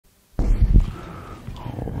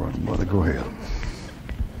Brother, go ahead.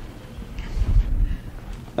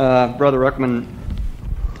 Brother Ruckman,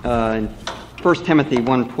 in 1 Timothy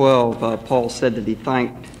 1:12, Paul said that he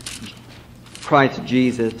thanked Christ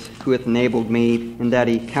Jesus, who hath enabled me, and that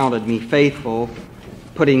he counted me faithful,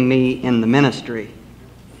 putting me in the ministry.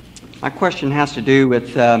 My question has to do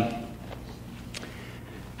with how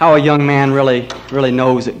a young man really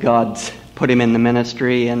knows that God's put him in the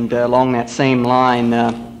ministry, and along that same line,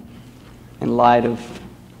 in light of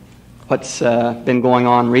what's been going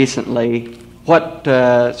on recently, what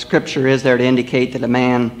scripture is there to indicate that a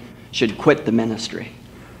man should quit the ministry?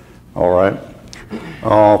 All right.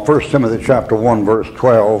 1 Timothy chapter 1, verse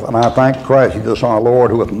 12, and I thank Christ Jesus our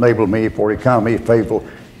Lord, who hath enabled me, for he counted me faithful,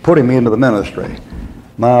 putting me into the ministry.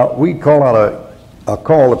 Now, we call that a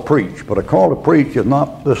call to preach, but a call to preach is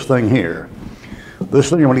not this thing here. This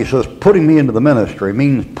thing, when he says putting me into the ministry,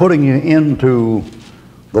 means putting you into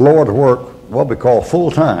the Lord's work, what we call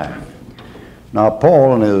full-time. Now,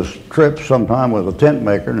 Paul in his trips sometime was a tent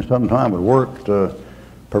maker and sometime would work to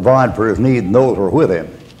provide for his need and those who were with him.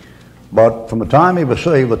 But from the time he was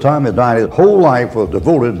saved, the time he died, his whole life was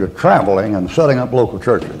devoted to traveling and setting up local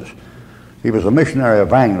churches. He was a missionary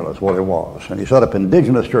evangelist, what he was, and he set up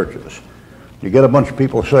indigenous churches. You get a bunch of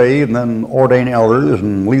people saved and then ordain elders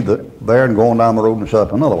and leave there and go on down the road and set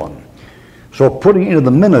up another one. So putting into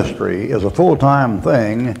the ministry is a full-time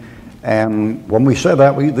thing, and when we say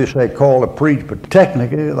that, we usually say call to preach, but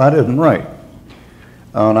technically that isn't right.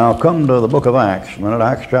 Now come to the book of Acts, a minute,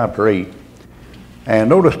 Acts chapter 8. And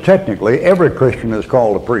notice technically every Christian is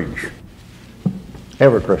called to preach.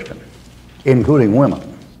 Every Christian, including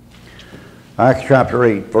women. Acts chapter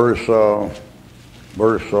 8, verse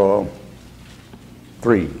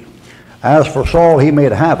 3. As for Saul, he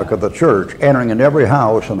made havoc of the church, entering in every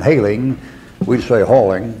house and hailing, we'd say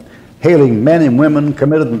hauling, hailing men and women,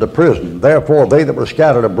 committed them to prison. Therefore they that were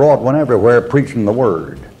scattered abroad went everywhere preaching the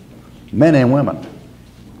word. Men and women.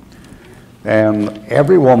 And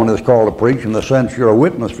every woman is called to preach in the sense you're a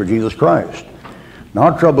witness for Jesus Christ. Now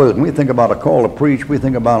our trouble is when we think about a call to preach, we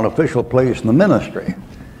think about an official place in the ministry.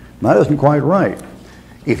 And that isn't quite right.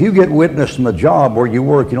 If you get witness in the job where you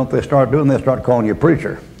work, you know what they start doing? They start calling you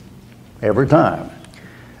preacher. Every time.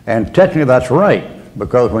 And technically that's right,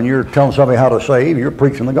 because when you're telling somebody how to save, you're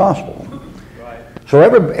preaching the gospel. Right. So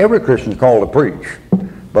every Christian is called to preach.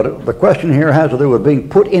 But the question here has to do with being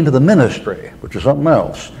put into the ministry, which is something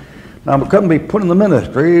else. Now, because to be put in the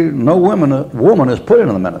ministry, no woman is put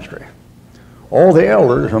into the ministry. All the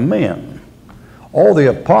elders are men. All the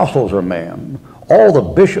apostles are men. All the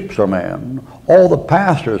bishops are men. All the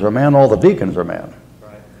pastors are men. All the deacons are men.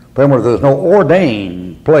 Right. Remember, there's no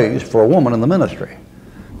ordained place for a woman in the ministry,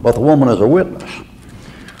 but the woman is a witness.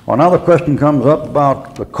 Well, now the question comes up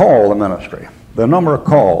about the call of ministry. The number of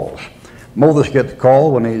calls. Moses gets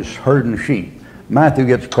called when he's herding sheep. Matthew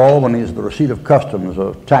gets called when he's the receipt of customs,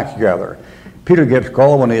 a tax gatherer. Peter gets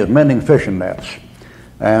called when he is mending fishing nets.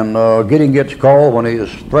 And Gideon gets called when he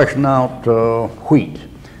is threshing out wheat.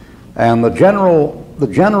 And the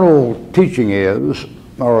general teaching is,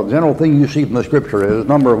 or the general thing you see from the scripture is,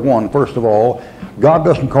 number one, first of all, God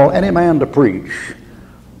doesn't call any man to preach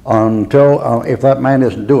until, if that man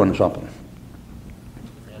isn't doing something.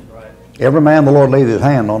 That's right. Every man the Lord lays his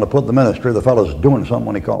hand on to put in the ministry, the fellow's doing something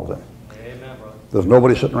when he calls him. There's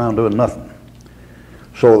nobody sitting around doing nothing.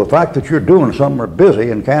 So the fact that you're doing something or busy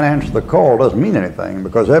and can't answer the call doesn't mean anything,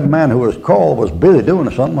 because every man who was called was busy doing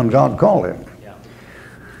something when God called him. Yeah.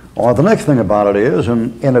 Well, the next thing about it is,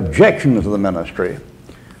 in objections to the ministry,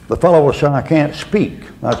 the fellow will say, I can't speak.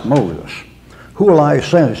 That's Moses. Who will I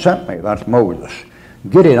sent me? That's Moses.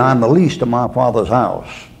 Gideon, I'm the least of my father's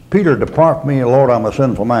house. Peter, depart from me, Lord, I'm a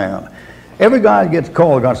sinful man. Every guy that gets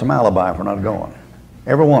called got some alibi for not going.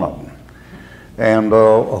 Every one of them. And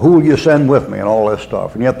who will you send with me and all this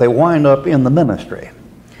stuff. And yet they wind up in the ministry.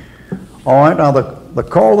 All right, now the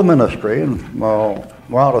call to ministry, and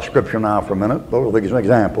we're out of scripture now for a minute. Those are the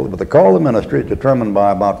examples. But the call to ministry is determined by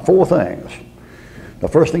about four things. The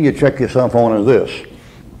first thing you check yourself on is this.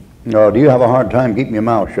 Do you have a hard time keeping your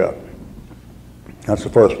mouth shut? That's the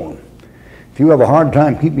first one. If you have a hard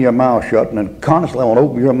time keeping your mouth shut and then constantly want to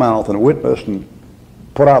open your mouth and witness and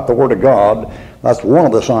put out the word of God, that's one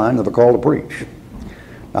of the signs of a call to preach.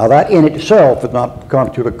 Now that in itself does not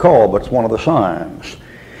constitute a call, but it's one of the signs.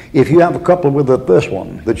 If you have a couple with it, this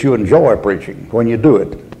one, that you enjoy preaching when you do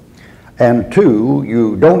it, and two,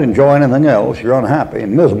 you don't enjoy anything else, you're unhappy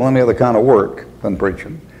and miserable in any other kind of work than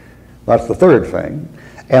preaching, that's the third thing.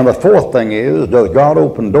 And the fourth thing is, does God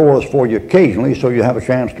open doors for you occasionally so you have a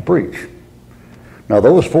chance to preach? Now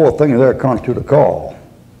those four things there constitute a call.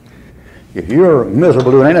 If you're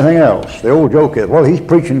miserable doing anything else, the old joke is, well, he's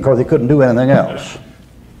preaching because he couldn't do anything else.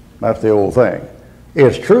 That's the old thing.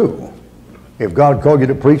 It's true. If God called you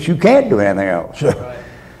to preach, you can't do anything else. Right.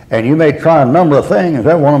 And you may try a number of things, and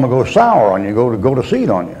then one of them will go sour on you, go to seed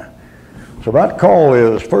on you. So that call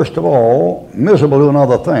is, first of all, miserable doing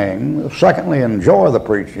other things. Secondly, enjoy the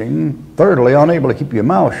preaching. Thirdly, unable to keep your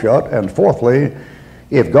mouth shut. And fourthly,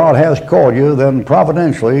 if God has called you, then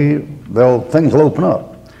providentially, things will open up.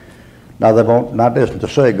 Now, they won't, not just to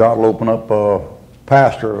say God will open up a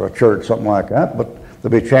pastor or a church, something like that, but there'll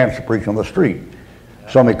be a chance to preach on the street.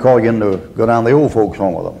 Somebody call you in to go down to the old folks'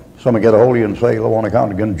 home with them. Somebody get a hold of you and say, I want to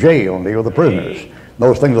come to jail and deal with the prisoners.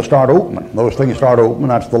 Those things will start opening. Those things start opening.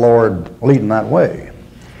 That's the Lord leading that way.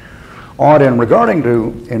 All right, in regarding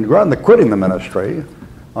the quitting the ministry,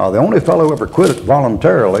 the only fellow who ever quit it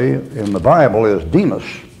voluntarily in the Bible is Demas.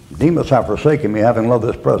 Demas hath forsaken me, having loved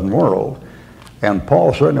this present world. And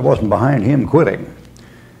Paul certainly wasn't behind him quitting.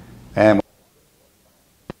 And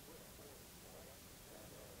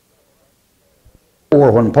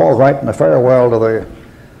when Paul's writing the farewell to the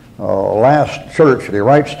last church that he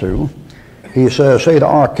writes to, he says, say to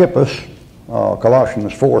Archippus,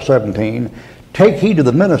 Colossians 4:17, take heed to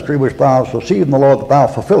the ministry which thou hast received in the Lord, that thou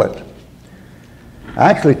fulfill it.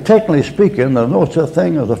 Actually, technically speaking, there's no such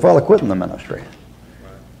thing as a fellow quitting the ministry.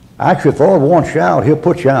 Actually, if the Lord wants you out, he'll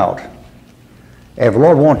put you out. If the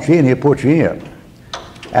Lord wants you in, he'll put you in.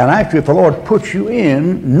 And actually, if the Lord puts you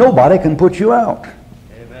in, nobody can put you out.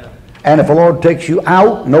 Amen. And if the Lord takes you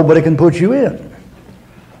out, nobody can put you in.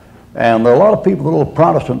 And there are a lot of people, the little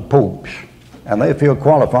Protestant popes, and they feel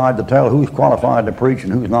qualified to tell who's qualified to preach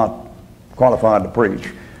and who's not qualified to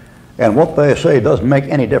preach. And what they say doesn't make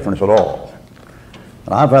any difference at all.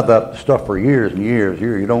 And I've had that stuff for years and years.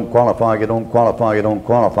 You don't qualify, you don't qualify, you don't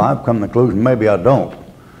qualify. I've come to the conclusion maybe I don't.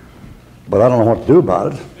 But I don't know what to do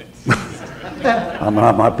about it. I mean,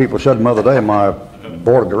 my people said the other day, my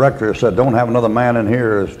board of directors said, don't have another man in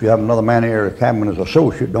here. If you have another man here, a cabin as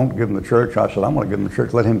associate, don't give him the church. I said, I'm going to give him the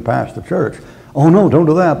church, let him pass the church. Oh, no, don't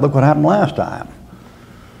do that. Look what happened last time.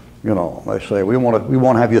 You know, they say, we want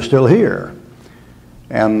to have you still here.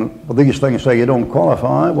 And these things say you don't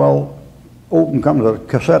qualify. Well, Open comes a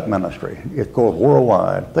cassette ministry. It goes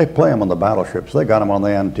worldwide. They play them on the battleships. They got them on the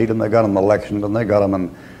Antietam. They got them in Lexington. They got them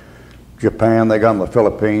in Japan. They got them in the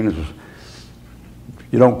Philippines.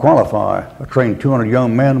 You don't qualify. I trained 200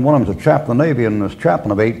 young men. One of them's a chaplain in the Navy and is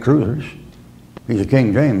chaplain of 8 cruisers. He's a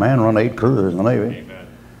King James man, run 8 cruisers in the Navy. Amen.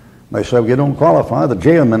 They said, well, you don't qualify. The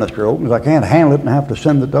jail ministry opens. I can't handle it and have to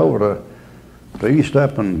send it over to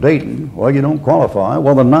Eastep and Dayton. Well, you don't qualify.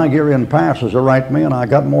 Well, the Nigerian pastors are right me, and I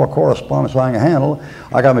got more correspondence than I can handle.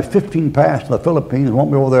 I got me 15 pastors in the Philippines,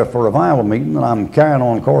 want me over there for a revival meeting, and I'm carrying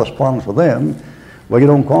on correspondence with them. Well, you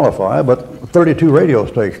don't qualify, but 32 radio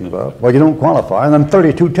stations up. Well, you don't qualify, and then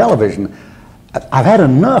 32 television. I've had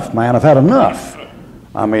enough, man. I've had enough.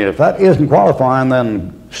 I mean, if that isn't qualifying,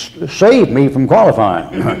 then save me from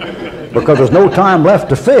qualifying because there's no time left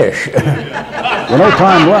to fish. There's no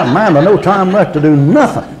time left, man, there's no time left to do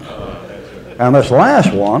nothing. And this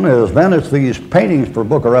last one is, then it's these paintings for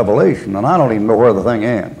Book of Revelation, and I don't even know where the thing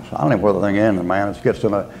ends. I don't even know where the thing ends, man. It gets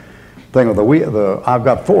in a thing of I've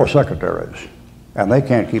got 4 secretaries, and they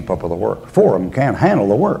can't keep up with the work. 4 of them can't handle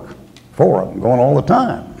the work. 4 of them going all the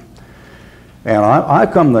time. And I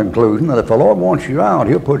come to the conclusion that if the Lord wants you out,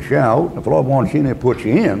 he'll put you out. If the Lord wants you in, he'll put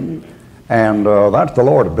you in. And that's the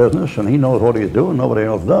Lord's business, and he knows what he's doing, nobody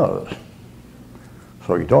else does.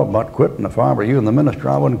 So you talk about quitting. If I were you in the ministry,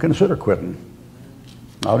 I wouldn't consider quitting.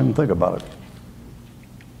 I wouldn't even think about it.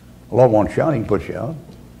 The Lord wants you out, he can put you out.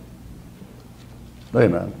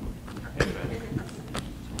 Amen.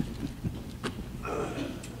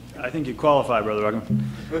 I think you qualify, Brother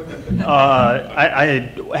Ruckman.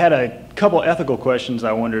 I had a couple ethical questions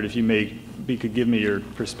I wondered if you could give me your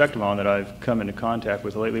perspective on that I've come into contact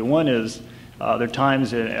with lately. One is, there are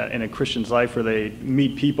times in a Christian's life where they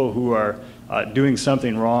meet people who are doing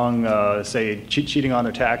something wrong, say cheating on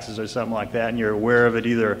their taxes or something like that, and you're aware of it,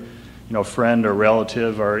 either friend or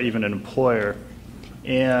relative or even an employer.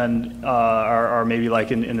 And or maybe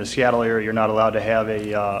like in the Seattle area, you're not allowed to have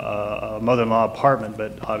a mother-in-law apartment,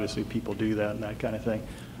 but obviously people do that and that kind of thing.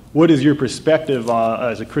 What is your perspective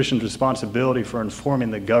as a Christian's responsibility for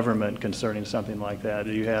informing the government concerning something like that?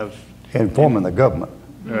 Do you have... Informing the government?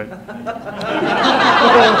 Right.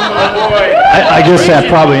 I guess that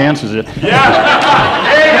probably answers it. Yeah.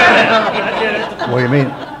 What do you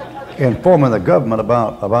mean? Informing the government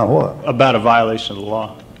about what? About a violation of the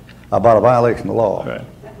law. About a violation of the law. Right.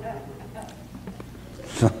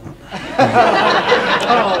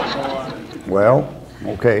 Well,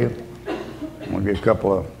 okay. I'm going to give a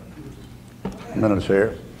couple of minutes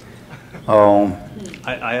here.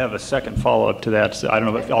 I have a second follow-up to that. So I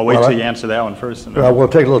don't know if I'll wait till you answer that one first. We'll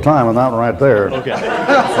take a little time on that one right there. Okay.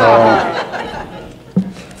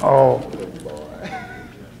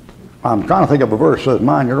 I'm trying to think of a verse that says,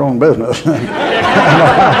 mind your own business. I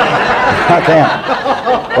can't.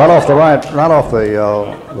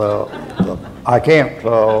 I can't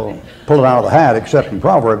pull it out of the hat except in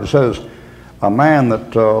Proverbs. It says, a man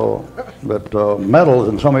that meddles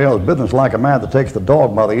in somebody else's business like a man that takes the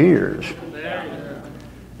dog by the ears.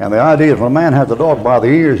 And the idea is when a man has the dog by the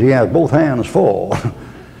ears, he has both hands full.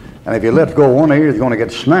 And if he lets go one ear, he's going to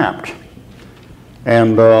get snapped.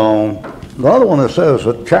 And the other one that says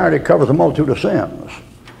that charity covers a multitude of sins.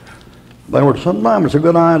 In other words, sometimes it's a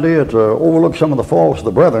good idea to overlook some of the faults of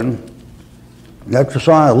the brethren,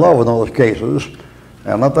 exercise love in those cases,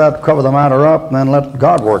 and let that cover the matter up, and then let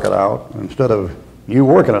God work it out instead of you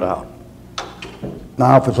working it out.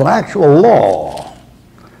 Now, if it's an actual law,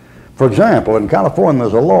 for example, in California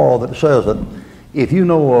there's a law that says that if you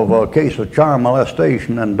know of a case of child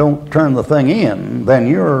molestation and don't turn the thing in, then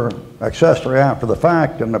you're accessory after the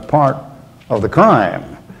fact and a part of the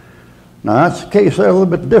crime. Now, that's the case there a little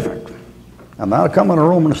bit different. And that'll come into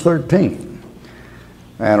Romans 13.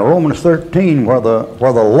 And Romans 13, where the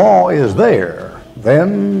law is there,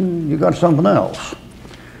 then you got something else.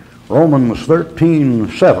 Romans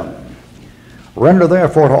 13:7. Render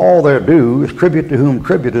therefore to all their dues, tribute to whom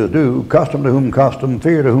tribute is due, custom to whom custom,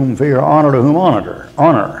 fear to whom fear, honor to whom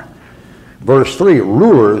honor. Verse 3,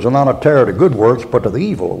 rulers are not a terror to good works, but to the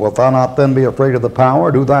evil. Wilt thou not then be afraid of the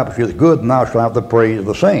power? Do that which is good, and thou shalt have the praise of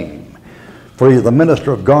the same. For he is the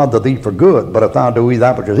minister of God to thee for good. But if thou do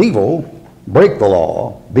that which is evil, break the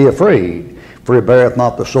law, be afraid. For he beareth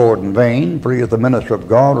not the sword in vain, for he is the minister of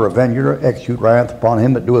God, or avenger, execute wrath upon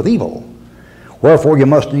him that doeth evil. Wherefore you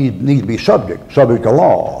must needs be subject to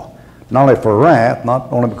law, not only for wrath,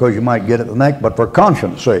 not only because you might get it in the neck, but for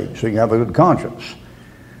conscience sake, so you have a good conscience.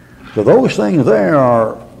 So those things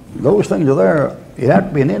are there. It have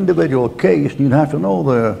to be an individual case, and you'd have to know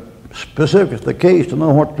the specifics of the case to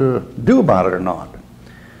know what to do about it or not.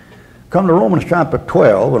 Come to Romans chapter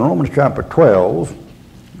 12, and Romans chapter 12,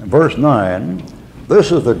 verse 9,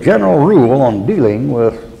 this is the general rule on dealing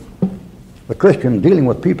with the Christian, dealing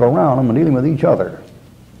with people around them and dealing with each other.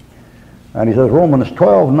 And he says, Romans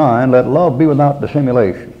 12:9, let love be without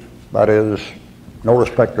dissimulation. That is, no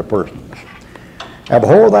respect of persons.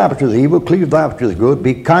 Abhor that which is evil, cleave that which is good,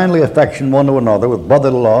 be kindly affectioned one to another with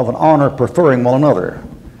brotherly love and honor, preferring one another.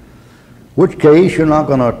 Which case you're not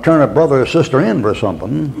going to turn a brother or sister in for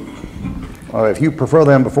something, or if you prefer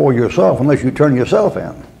them before yourself, unless you turn yourself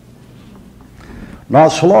in. Not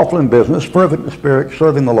slothful in business, fervent in spirit,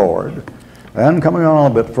 serving the Lord. And coming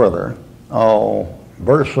on a bit further,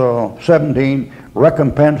 verse 17,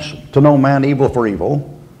 recompense to no man evil for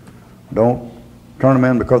evil. Don't turn them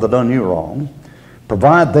in because they've done you wrong.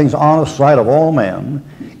 Provide things honest sight of all men.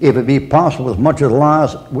 If it be possible, as much as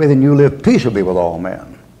lies within you, live peaceably with all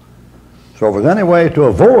men. So if there's any way to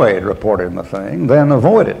avoid reporting the thing, then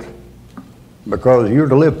avoid it. Because you're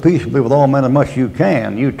to live peaceably with all men as much as you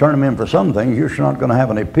can. You turn them in for some things, you're not going to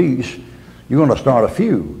have any peace. You're going to start a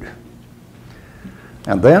feud.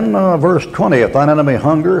 And then verse 20, if thine enemy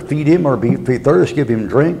hunger, feed him, or be thirst, give him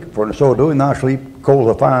drink. For in so doing thou shalt heap coals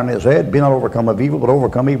of fire on his head. Be not overcome of evil, but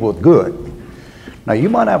overcome evil with good. Now you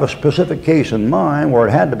might have a specific case in mind where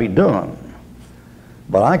it had to be done.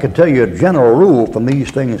 But I could tell you a general rule from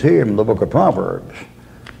these things here in the book of Proverbs.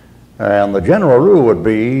 And the general rule would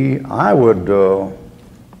be, I would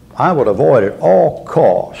avoid at all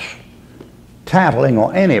costs tattling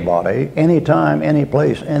on anybody, anytime, any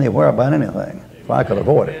place, anywhere about anything. If I could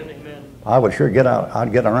avoid it, I would sure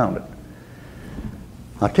I'd get around it.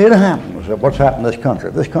 I'll tell you what happens, what's happened in this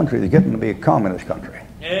country. This country is getting to be a communist country.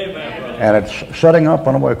 Amen, brother. And it's setting up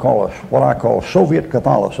on what I call Soviet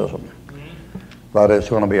Catholicism. That it's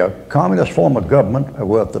going to be a communist form of government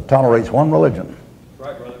that tolerates one religion.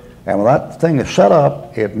 Right, brother. And when that thing is set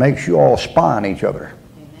up, it makes you all spy on each other.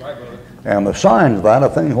 Right, brother. And the signs of that are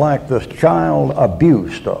things like this child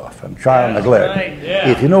abuse stuff and child neglect. Right, yeah.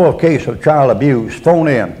 If you know of a case of child abuse, phone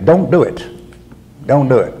in. Don't do it. Don't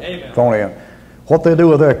do it. Amen. Phone in. What they do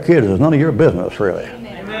with their kids is none of your business, really.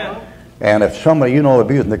 Amen. And if somebody you know is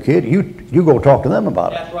abusing the kid, you go talk to them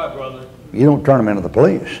about it. That's right, brother. You don't turn them into the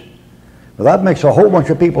police. But that makes a whole bunch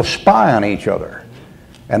of people spy on each other.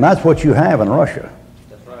 And that's what you have in Russia.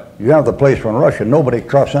 That's right. You have the place in Russia, nobody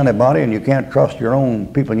trusts anybody, and you can't trust your own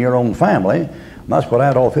people in your own family. And that's what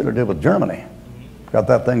Adolf Hitler did with Germany. Got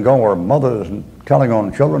that thing going where mothers telling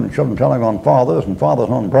on children, and children telling on fathers, and fathers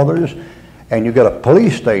on brothers. And you get a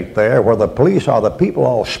police state there where the police are the people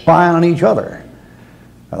all spying on each other.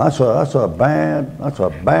 And that's a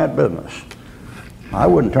bad business. I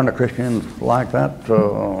wouldn't turn a Christian like that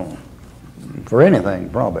for anything,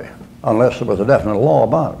 probably, unless there was a definite law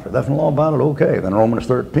about it. If there's a definite law about it, okay, then Romans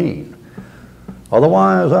 13.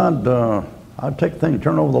 Otherwise, I'd take things and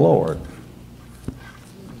turn over to the Lord.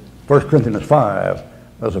 1 Corinthians 5,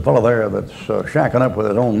 there's a fellow there that's shacking up with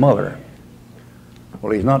his own mother.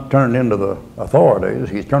 Well, he's not turned into the authorities.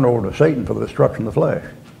 He's turned over to Satan for the destruction of the flesh.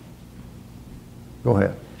 Go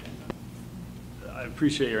ahead. I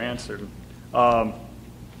appreciate your answer. The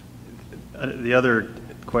other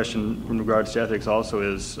question in regards to ethics also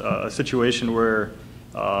is a situation where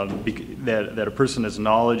that a person has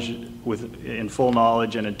knowledge, in full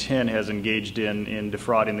knowledge and intent, has engaged in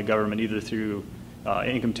defrauding the government either through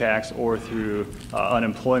income tax or through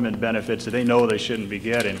unemployment benefits that they know they shouldn't be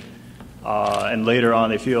getting, and later on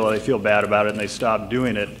they feel bad about it and they stop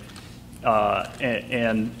doing it,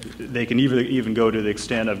 and they can even go to the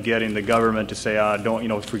extent of getting the government to say,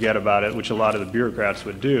 don't forget about it, which a lot of the bureaucrats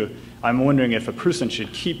would do. I'm wondering if a person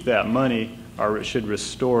should keep that money or should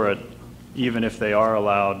restore it, even if they are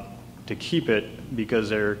allowed to keep it because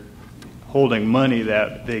they're holding money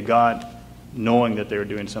that they got knowing that they were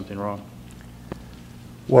doing something wrong.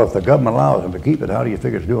 Well, if the government allows them to keep it, how do you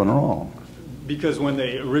figure it's doing wrong? Because when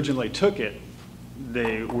they originally took it,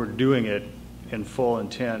 they were doing it in full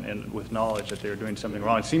intent and with knowledge that they were doing something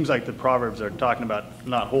wrong. It seems like the Proverbs are talking about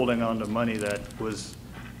not holding on to money that was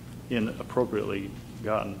inappropriately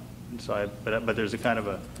gotten. So but there's a kind of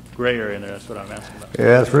a gray area in there. That's what I'm asking about.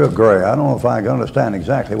 Yeah, it's real gray. I don't know if I can understand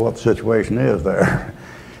exactly what the situation is there.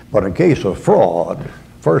 But in case of fraud,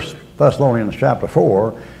 1 Thessalonians chapter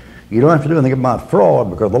 4, you don't have to do anything about fraud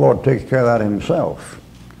because the Lord takes care of that himself.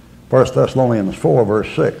 1 Thessalonians 4,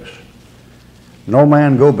 verse 6. No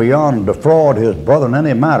man go beyond and defraud his brother in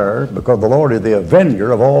any matter, because the Lord is the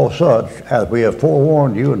avenger of all such, as we have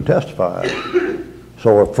forewarned you and testified.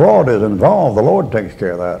 So if fraud is involved, the Lord takes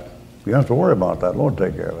care of that. You don't have to worry about that. The Lord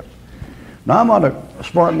take care of it. Now, I'm not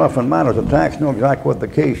smart enough in matters of tax to know exactly what the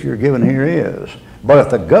case you're giving here is. But if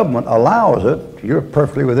the government allows it, you're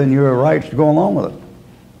perfectly within your rights to go along with it.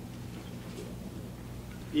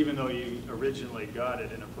 Even though you originally got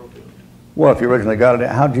it inappropriately. Well, if you originally got it,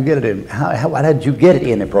 how did you get it in? How did you get it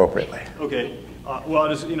inappropriately? Okay. Well,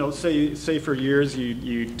 just, say for years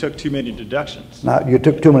you took too many deductions. Now, you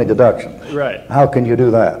took too many deductions. Right. How can you do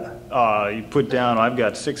that? You put down, I've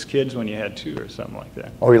got 6 kids when you had 2 or something like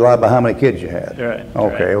that. Oh, you lied about how many kids you had? Right.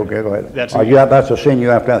 Okay, right. Okay, go ahead. That's a sin. You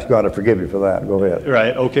have to ask God to forgive you for that. Go ahead.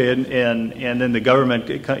 Right. Okay. And then the government,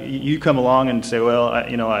 you come along and say, well,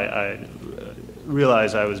 I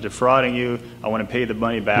realize I was defrauding you. I want to pay the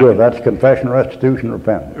money back. Good. That's confession, restitution,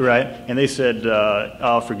 repentance. Right. And they said,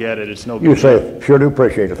 I'll forget it. It's no big You deal. say, sure do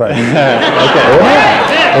appreciate it. Thank you.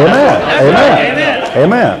 Amen.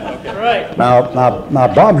 Amen. Right. Now,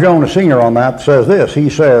 Bob Jones Sr. on that says this. He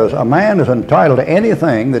says, a man is entitled to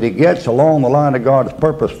anything that he gets along the line of God's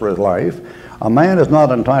purpose for his life. A man is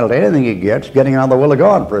not entitled to anything he gets getting out of the will of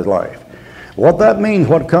God for his life. What that means,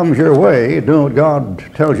 what comes your way, doing what God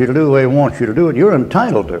tells you to do the way he wants you to do it, you're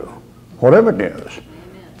entitled to, whatever it is.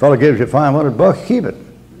 A fellow gives you $500, keep it.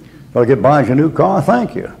 A fellow buys you a new car,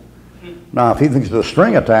 thank you. Now, if he thinks there's a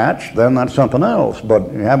string attached, then that's something else,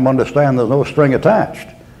 but you have him understand there's no string attached.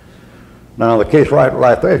 Now, the case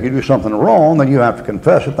right there, if you do something wrong, then you have to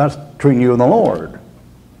confess it. That's between you and the Lord.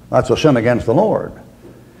 That's a sin against the Lord.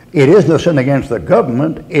 It isn't a sin against the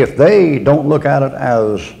government if they don't look at it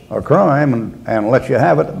as a crime and let you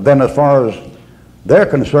have it. Then as far as they're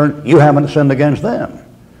concerned, you haven't sinned against them.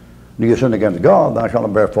 You sinned against God, thou shalt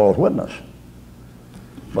not bear false witness.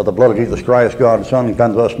 But the blood of Jesus Christ, God's Son,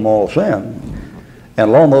 cleanses us from all sin. And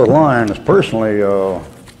along those lines, personally,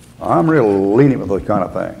 I'm real lenient with those kind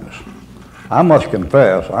of things. I must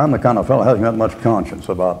confess, I'm the kind of fellow who hasn't got much conscience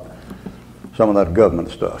about some of that government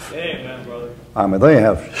stuff. Amen, brother. I mean, they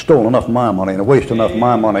have stolen enough of my money and wasted enough of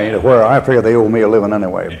my money to where I figure they owe me a living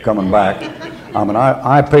anyway, coming back. I mean,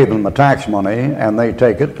 I pay them the tax money, and they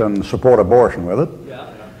take it and support abortion with it. Yeah.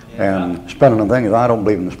 And spending on things I don't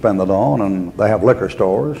believe in to spend it on, and they have liquor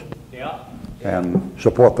stores. Yeah. And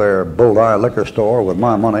support their bullseye liquor store with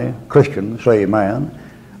my money, Christian, saved man.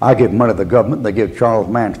 I give money to the government. They give Charles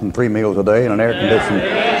Manson 3 meals a day and an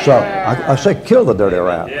air-conditioned. So I say kill the dirty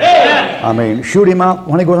rat. I mean, shoot him out.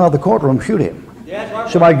 When he goes out of the courtroom, shoot him.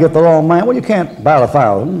 Somebody get the wrong man. Well, you can't bat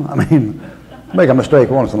 1,000. I mean, make a mistake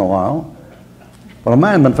once in a while. But a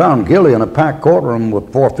man been found guilty in a packed courtroom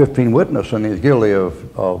with 415 witnesses and he's guilty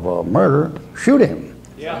of murder, shoot him.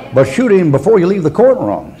 But shoot him before you leave the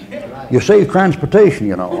courtroom. You save transportation,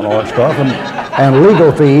 you know, and all that stuff, and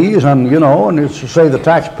legal fees, and, you know, and it's to save the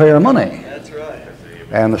taxpayer money. That's right.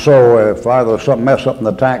 And so if I was something mess up in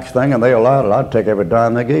the tax thing and they allowed it, I'd take every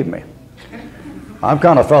dime they gave me. I'm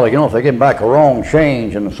kind of fella, you know, if they give back a wrong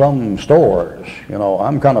change in some stores, you know,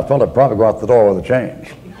 I'm kind of fella probably go out the door with the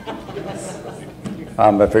change.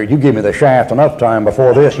 If you give me the shaft enough time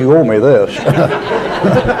before this, you owe me this.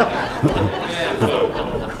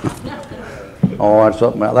 Oh, that's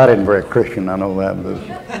something that isn't very Christian, I know that.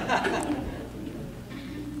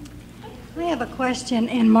 But I have a question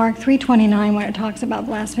in Mark 3:29 when it talks about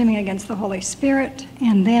blaspheming against the Holy Spirit,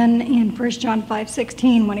 and then in 1 John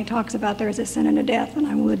 5:16 when he talks about there is a sin unto death, and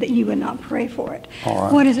I would that you would not pray for it. All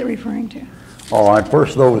right. What is it referring to? all right,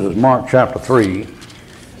 first of those is Mark chapter 3,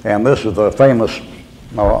 and this is the famous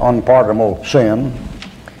unpardonable sin,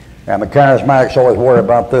 and the charismatics always worry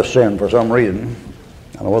about this sin for some reason.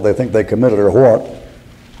 I don't know whether they think they committed or what.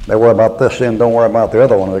 They worry about this sin, don't worry about the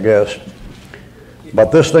other one, I guess.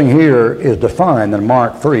 But this thing here is defined in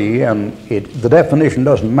Mark 3, and the definition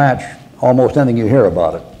doesn't match almost anything you hear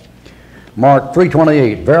about it. Mark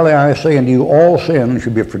 3:28, verily I say unto you, all sins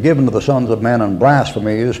should be forgiven to the sons of men, and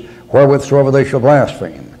blasphemies wherewithsoever they shall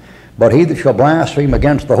blaspheme. But he that shall blaspheme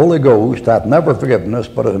against the Holy Ghost hath never forgiveness,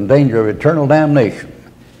 but is in danger of eternal damnation.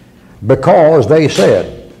 Because they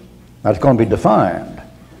said, that's going to be defined.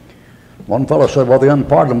 One fellow said, well, the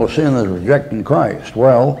unpardonable sin is rejecting Christ.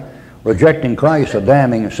 Well, rejecting Christ, a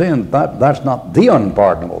damning sin, that's not the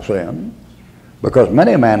unpardonable sin, because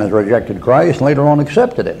many a man has rejected Christ and later on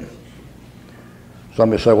accepted him.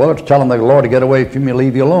 Somebody say, well, it's telling the Lord to get away from you,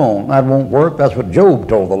 leave you alone. That won't work. That's what Job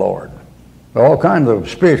told the Lord. There are all kinds of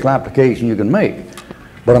spiritual application you can make.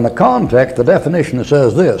 But in the context, the definition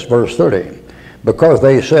says this, verse 30, because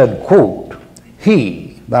they said, quote,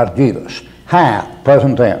 he, that's Jesus, hath,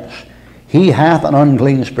 present tense, he hath an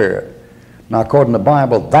unclean spirit. Now, according to the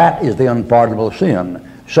Bible, that is the unpardonable sin,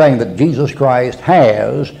 saying that Jesus Christ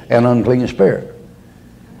has an unclean spirit.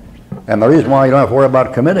 And the reason why you don't have to worry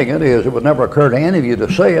about committing it is it would never occur to any of you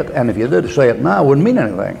to say it, and if you did say it now, it wouldn't mean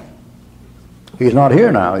anything. He's not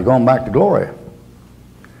here now. He's gone back to glory.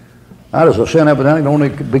 That is a sin evidently that only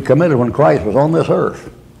could be committed when Christ was on this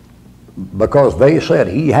earth, because they said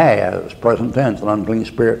he has, present tense, an unclean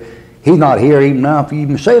spirit. He's not here even now if you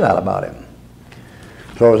even say that about him.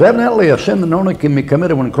 So it's evidently a sin that only can be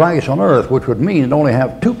committed when Christ on earth, which would mean it only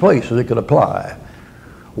have two places it could apply.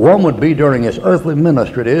 One would be during his earthly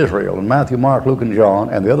ministry to Israel in Matthew, Mark, Luke, and John,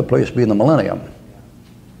 and the other place would be in the millennium.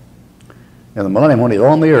 In the millennium, when he's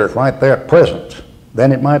on the earth, right there present,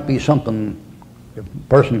 then it might be something a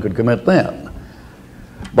person could commit then.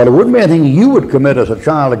 But it wouldn't be anything you would commit as a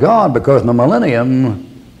child of God, because in the millennium,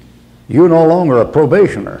 you're no longer a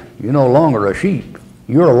probationer. You're no longer a sheep.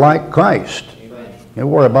 You're like Christ. Amen. You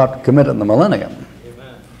worry about committing the millennium.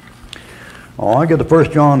 Amen. Oh, I get to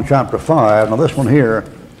 1 John chapter 5. Now this one here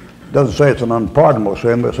doesn't say it's an unpardonable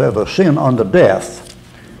sin, but it says a sin unto death.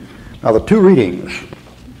 Now the two readings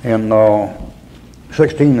in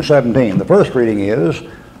 16 and 17. The first reading is,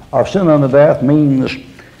 a sin unto death means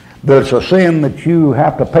that it's a sin that you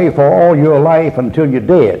have to pay for all your life until you're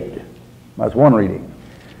dead. That's one reading.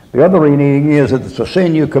 The other reading is that it's a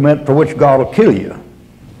sin you commit for which God will kill you.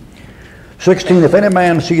 16, if any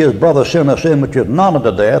man see his brother sin a sin which is not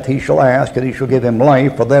unto death, he shall ask, and he shall give him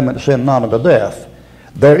life for them that sin not unto death.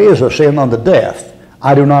 There is a sin unto death.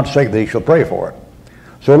 I do not say that he shall pray for it.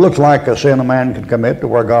 So it looks like a sin a man can commit to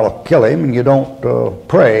where God will kill him, and you don't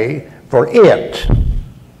pray for it.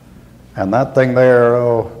 And that thing there,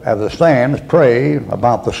 as it stands, pray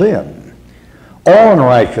about the sin. All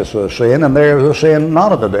unrighteousness is sin, and there is a sin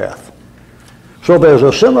not unto death. So there's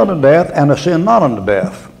a sin unto death and a sin not unto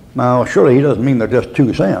death. Now, surely he doesn't mean they're just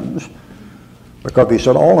two sins, because he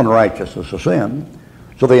said all unrighteousness is sin.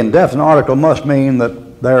 So the indefinite article must mean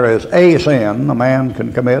that there is a sin a man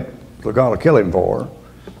can commit that God will kill him for,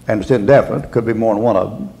 and it's indefinite, could be more than one of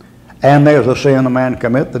them. And there's a sin a man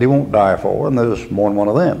commit that he won't die for, and there's more than one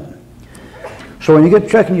of them. So when you get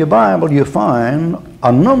checking your Bible, you find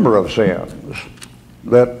a number of sins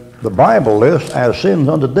that the Bible lists as sins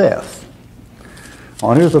unto death.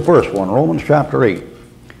 Well, here's the first one, Romans chapter 8.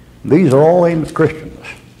 These are all aimed at Christians.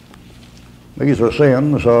 These are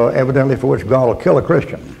sins evidently for which God will kill a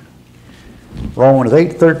Christian. Romans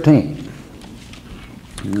 8:13.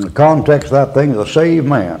 In the context of that thing is a saved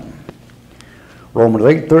man. Romans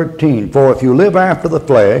 8:13. For if you live after the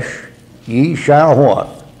flesh, ye shall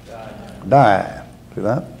what? Die. See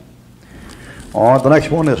that? All right, the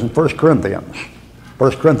next one is in 1 Corinthians.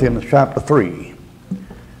 1 Corinthians chapter 3.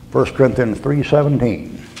 1 Corinthians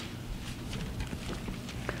 3:17.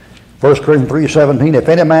 1 Corinthians 3:17, if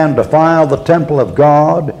any man defile the temple of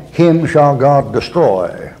God, him shall God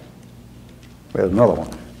destroy. There's another one.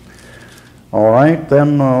 All right,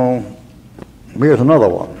 then here's another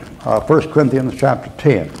one. 1 Corinthians chapter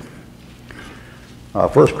 10. 1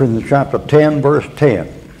 Corinthians chapter 10, verse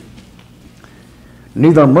 10.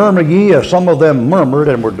 Neither murmur ye as some of them murmured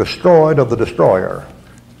and were destroyed of the destroyer.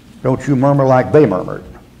 Don't you murmur like they murmured,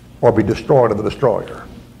 or be destroyed of the destroyer.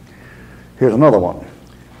 Here's another one.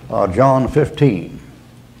 John 15.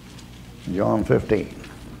 John 15.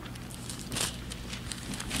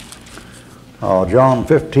 John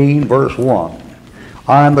 15, verse 1.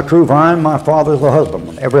 I am the true vine, my Father is the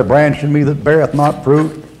husbandman. Every branch in me that beareth not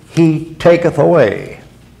fruit, he taketh away.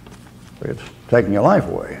 It's taking your life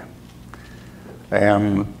away.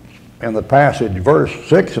 And in the passage, verse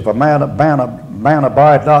 6, if a man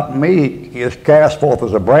abide not in me, he is cast forth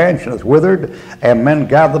as a branch and is withered, and men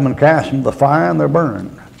gather them and cast them into the fire, and they're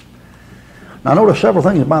burned. Now notice several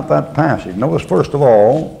things about that passage. Notice first of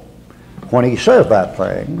all, when he says that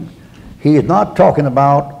thing, he is not talking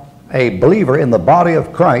about a believer in the body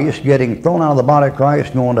of Christ getting thrown out of the body of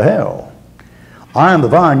Christ and going to hell. I am the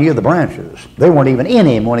vine, ye are the branches. They weren't even in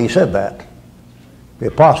him when he said that. The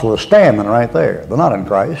apostle is standing right there. They're not in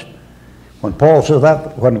Christ. When Paul says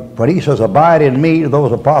that, when he says, abide in me to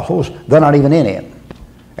those apostles, they're not even in him.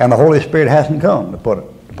 And the Holy Spirit hasn't come to put it.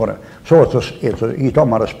 So he's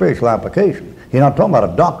talking about a spiritual application. He's not talking about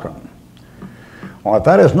a doctrine. Well, if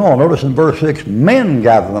that isn't all, notice in verse 6, men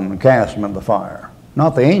gather them and cast them in the fire,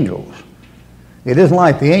 not the angels. It isn't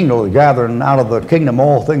like the angels gathering out of the kingdom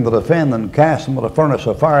all things that offend and cast them in the furnace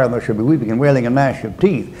of fire, and there should be weeping and wailing and gnashing of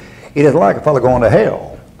teeth. It is like a fellow going to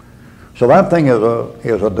hell. So that thing is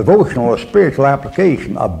a devotional, a spiritual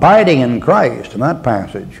application. Abiding in Christ in that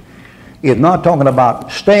passage is not talking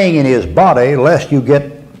about staying in his body lest you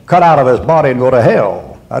get cut out of his body and go to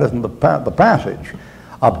hell. That isn't the passage.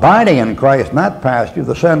 Abiding in Christ in that passage is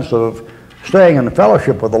the sense of staying in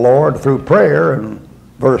fellowship with the Lord through prayer, and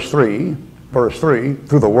verse 3,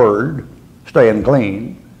 through the Word, staying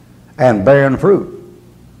clean, and bearing fruit.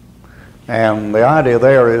 And the idea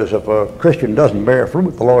there is if a Christian doesn't bear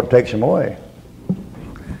fruit, the Lord takes him away.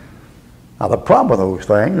 Now the problem with those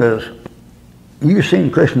things is you've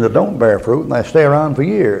seen Christians that don't bear fruit and they stay around for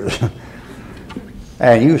years.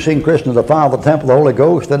 And you've seen Christians that defile the temple of the Holy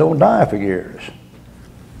Ghost, they don't die for years.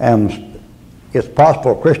 And it's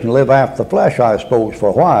possible a Christian to live after the flesh, I suppose, for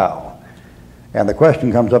a while. And the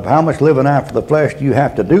question comes up, how much living after the flesh do you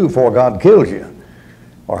have to do before God kills you?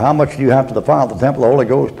 Or how much do you have to defile the temple of the Holy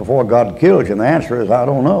Ghost before God kills you? And the answer is, I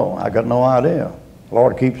don't know. I got no idea. The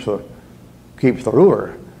Lord keeps the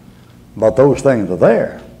ruler. But those things are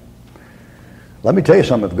there. Let me tell you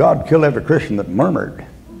something. If God killed every Christian that murmured,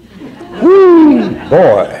 whoo,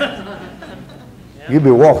 boy, you'd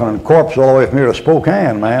be walking on corpse all the way from here to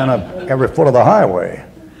Spokane, man, up every foot of the highway.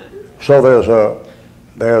 So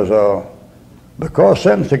because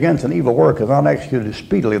sentence against an evil work is not executed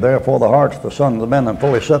speedily, therefore the hearts of the sons of men and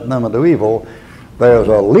fully setting them into evil, there's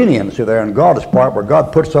a leniency there in God's part where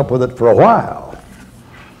God puts up with it for a while.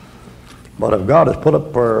 But if God has put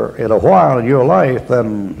up for it a while in your life,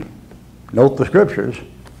 then note the scriptures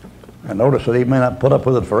and notice that he may not put up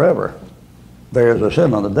with it forever. There's a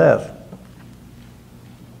sin unto death.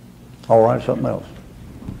 All right, something else.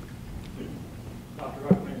 Dr.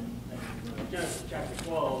 Ruckman, Genesis chapter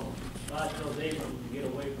 12, God tells Abram to get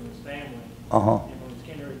away from his family. And from his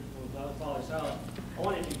kindred, from his father's house. I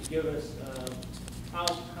wanted you to give us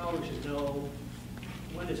how we should know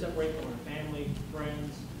when to separate from our family,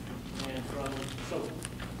 friends, and from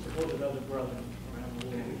supposed other brethren around the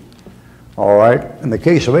world. All right. In the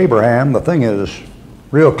case of Abraham, the thing is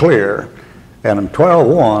real clear. And in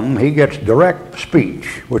 12:1, he gets direct speech,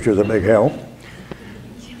 which is a big help.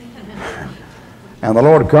 And the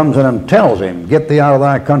Lord comes in and tells him, get thee out of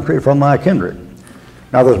thy country from thy kindred.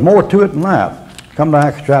 Now there's more to it than that. Come to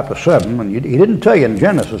Acts chapter 7, and he didn't tell you in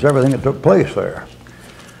Genesis everything that took place there.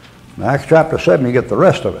 In Acts chapter 7, you get the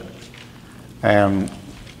rest of it. And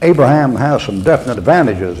Abraham has some definite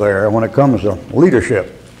advantages there when it comes to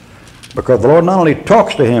leadership. Because the Lord not only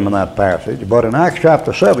talks to him in that passage, but in Acts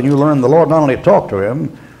chapter 7 you learn the Lord not only talked to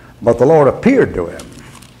him, but the Lord appeared to him,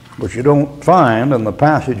 which you don't find in the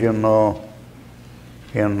passage in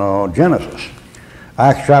Genesis.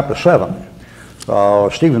 Acts chapter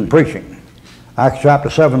 7, Stephen preaching. Acts chapter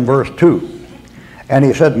 7 verse 2. And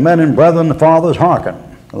he said, men and brethren, fathers,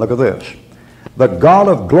 hearken. Look at this. The God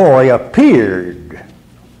of glory appeared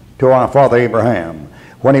to our father Abraham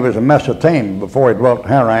when he was in Mesopotamia before he dwelt in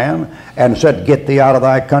Haran, and said, get thee out of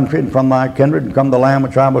thy country and from thy kindred and come to the land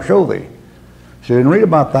which I will show thee. So you can read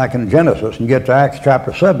about that in Genesis and get to Acts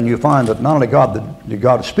chapter 7, you find that not only did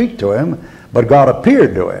God speak to him, but God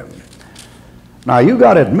appeared to him. Now you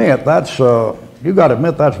got to admit that's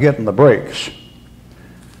getting the breaks.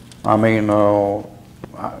 I mean,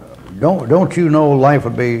 don't you know life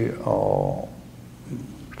would be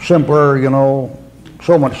simpler, you know,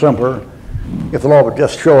 so much simpler if the Lord would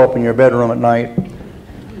just show up in your bedroom at night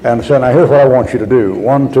and say, now here's what I want you to do.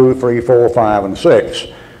 1, 2, 3, 4, 5, and 6.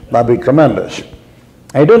 That'd be tremendous.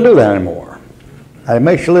 And he doesn't do that anymore. And it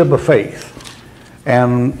makes you live by faith.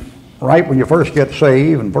 And right when you first get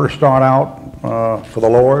saved and first start out for the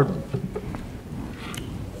Lord,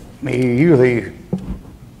 he usually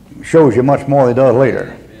shows you much more than he does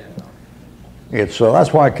later. It's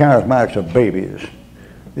that's why charismatics are babies.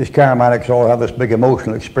 These charismatics all have this big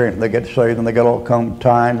emotional experience. They get saved and they get all come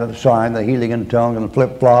times and signs, the healing in tongues and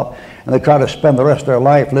flip-flop, and they try to spend the rest of their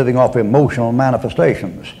life living off emotional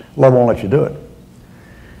manifestations. Love won't let you do it.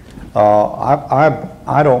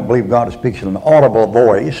 I don't believe God speaks in an audible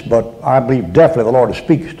voice, but I believe definitely the Lord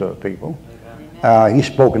speaks to people. He's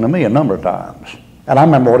spoken to me a number of times, and I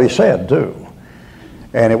remember what he said too.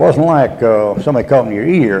 And it wasn't like somebody coming to your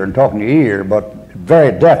ear and talking to your ear, but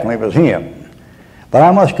very definitely it was him. But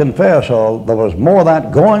I must confess, there was more of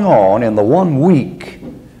that going on in the 1 week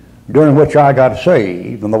during which I got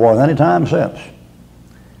saved than there was any time since.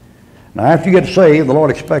 Now, after you get saved, the Lord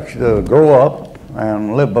expects you to grow up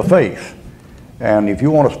and live by faith. And if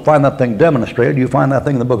you want to find that thing demonstrated, you find that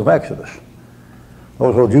thing in the book of Exodus.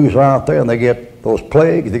 Those little Jews are out there and they get those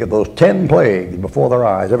plagues, they get those 10 plagues before their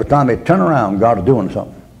eyes. Every time they turn around, God is doing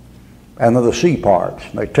something. And then the sea parts,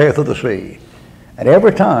 they tear through the sea. And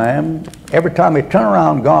every time they turn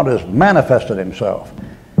around, God has manifested himself.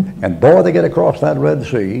 And boy, they get across that Red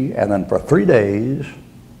Sea, and then for 3 days,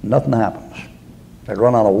 nothing happens. They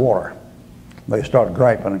run out of water. They start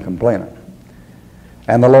griping and complaining.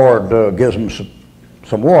 And the Lord gives them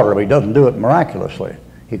some water, but he doesn't do it miraculously.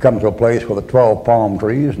 He comes to a place with 12 palm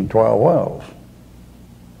trees and 12 wells.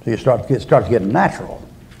 So it starts getting natural.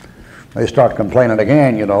 They start complaining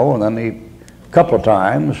again, you know, and then he couple of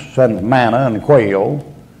times, sends manna and quail,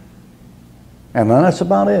 and then that's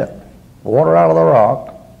about it. Water out of the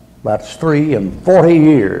rock, that's 3 and 40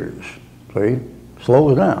 years. See,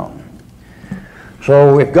 slows down.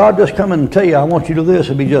 So if God just come and tell you, I want you to do this,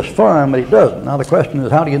 it'd be just fine, but he doesn't. Now the question is,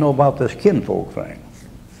 how do you know about this kinfolk thing?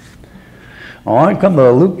 All right, come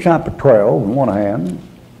to Luke chapter 12 in one hand,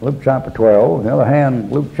 Luke chapter 12, in the other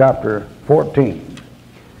hand, Luke chapter 14.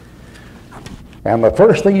 And the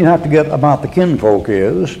first thing you have to get about the kinfolk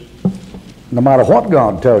is, no matter what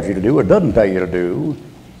God tells you to do or doesn't tell you to do,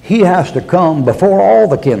 he has to come before all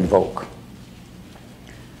the kinfolk.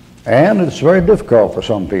 And it's very difficult for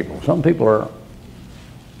some people. Some people are,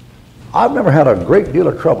 I've never had a great deal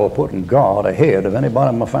of trouble putting God ahead of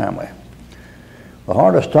anybody in my family. The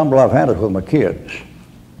hardest tumble I've had is with my kids.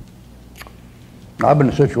 I've been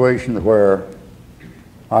in situations where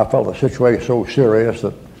I felt the situation so serious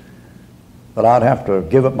that I'd have to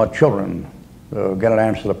give up my children to get an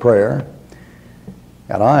answer to prayer.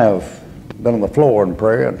 And I have been on the floor in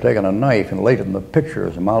prayer and taken a knife and laid it in the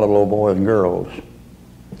pictures of my little old boys and girls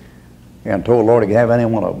and told the Lord he could have any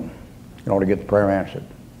one of them in order to get the prayer answered.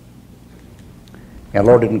 And the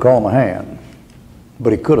Lord didn't call my hand,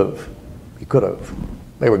 but he could have. He could have.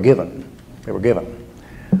 They were given. They were given.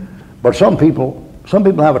 But some people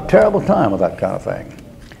have a terrible time with that kind of thing.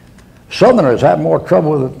 Southerners have more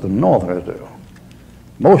trouble with it than Northerners do.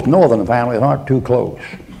 Most Northern families aren't too close.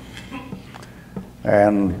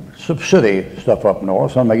 And some city stuff up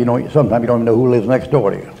north, sometimes you don't even know who lives next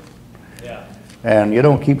door to you. Yeah. And you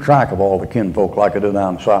don't keep track of all the kinfolk like I do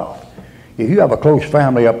down south. If you have a close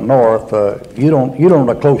family up north, you don't know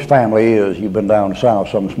what a close family is. You've been down south,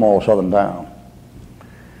 some small southern town.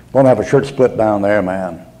 Don't have a church split down there,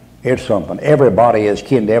 man. It's something. Everybody is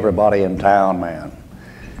kin to everybody in town, man.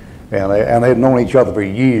 And they've known each other for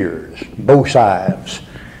years, both sides.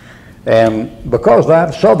 And because of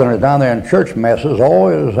that, Southerners down there in church messes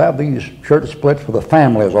always have these church splits where the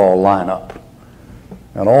families all line up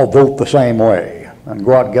and all vote the same way and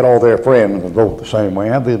go out and get all their friends and vote the same way.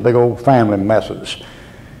 Have these big old family messes.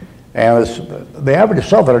 And the average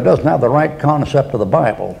Southerner doesn't have the right concept of the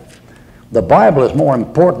Bible. The Bible is more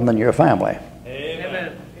important than your family.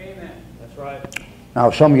 Amen. Amen. That's right. Now,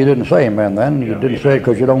 some of you didn't say amen then. You didn't say it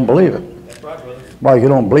because you don't believe it. That's right, brother. Well, you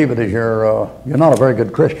don't believe it as you're not a very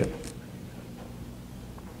good Christian.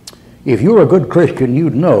 If you were a good Christian,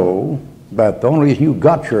 you'd know that the only reason you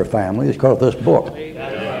got your family is because of this book.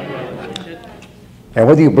 And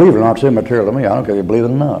whether you believe it or not, it's immaterial to me. I don't care if you believe it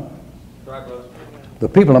or not. That's right, brother. The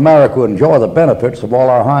people in America who enjoy the benefits of all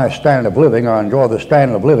our high standard of living or enjoy the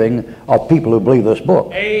standard of living of people who believe this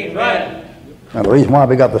book. Amen. And the reason why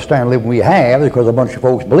we got the standard of living we have is because a bunch of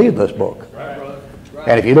folks believe this book.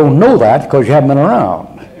 And if you don't know that, it's because you haven't been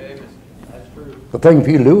around. The thing for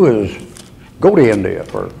you to do is go to India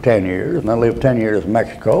for 10 years, and then live 10 years in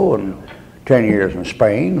Mexico, and 10 years in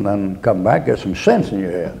Spain, and then come back, get some sense in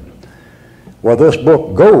your head. Where this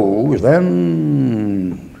book goes,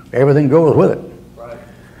 then everything goes with it.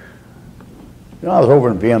 You know, I was over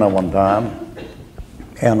in Vienna one time,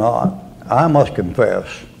 and I must confess,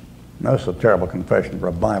 that's a terrible confession for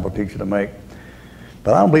a Bible teacher to make,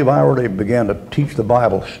 but I don't believe I already began to teach the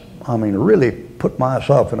Bible, I mean, really put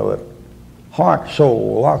myself into it, heart,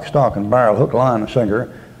 soul, lock, stock, and barrel, hook, line, and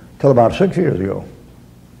sinker, till about 6 years ago.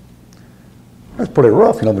 That's pretty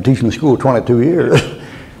rough, you know, I've been teaching in school 22 years. In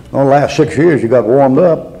the last 6 years, you got warmed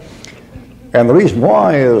up. And the reason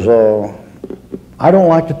why is I don't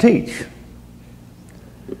like to teach.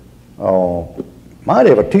 My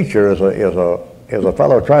idea of a teacher is a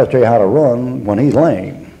fellow who tries to tell you how to run when he's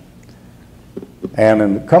lame. And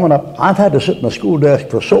in coming up, I've had to sit in the school desk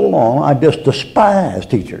for so long, I just despise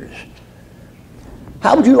teachers.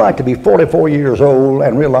 How would you like to be 44 years old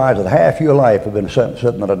and realize that half your life had been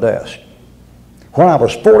sitting at a desk? When I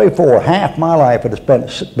was 44, half my life had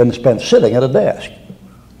been spent sitting at a desk.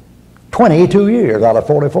 22 years out of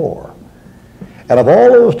 44. And of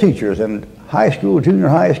all those teachers in high school, junior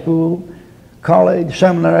high school, college,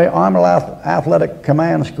 seminary, Army Athletic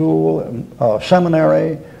Command School,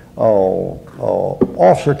 seminary,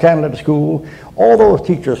 officer candidate school, all those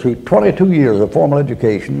teachers through 22 years of formal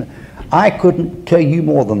education, I couldn't tell you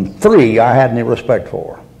more than 3 I had any respect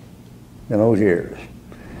for in those years.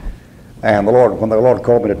 And the Lord, when the Lord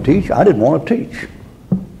called me to teach, I didn't want to teach.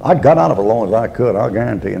 I got out of it as long as I could, I'll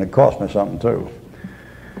guarantee you, and it cost me something too.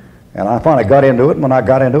 And I finally got into it, and when I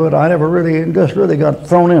got into it, I never really, just really got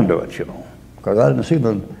thrown into it, you know, because I didn't see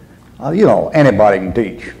the, you know, anybody can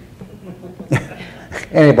teach.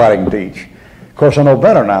 Anybody can teach. Of course, I know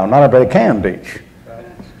better now, not everybody can teach.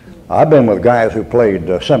 I've been with guys who played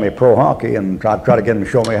semi-pro hockey, and I try to get them to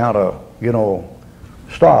show me how to, you know,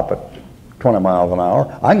 stop at 20 miles an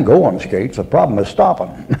hour. I can go on skates, the problem is stopping.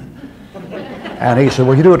 And he said,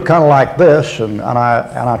 well, you do it kind of like this, and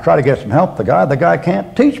I try to get some help. The guy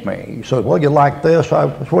can't teach me. He says, well, you like this,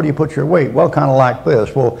 where do you put your weight? Well, kind of like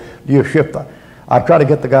this. Well, do you shift the, I try to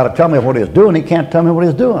get the guy to tell me what he's doing, he can't tell me what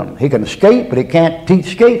he's doing. He can skate, but he can't teach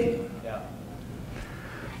skating. Yeah.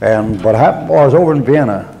 And what happened was I was over in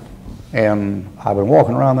Vienna, and I've been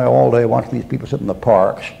walking around there all day watching these people sit in the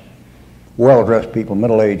parks, well-dressed people,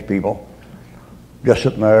 middle-aged people, just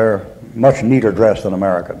sitting there, much neater dressed than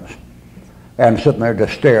Americans, and sitting there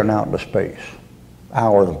just staring out into space,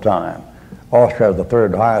 hours of time. Austria has the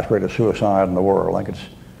 3rd highest rate of suicide in the world. I think it's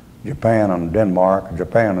Japan and Denmark,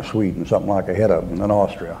 Japan and Sweden, something like ahead of them, and then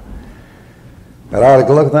Austria. And I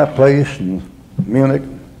look at that place, and Munich,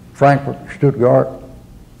 Frankfurt, Stuttgart,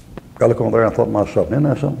 I look over there and I thought to myself, isn't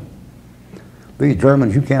that something? These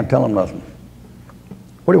Germans, you can't tell them nothing.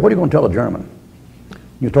 What are you going to tell a German?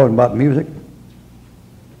 You're talking about music?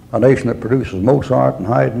 A nation that produces Mozart and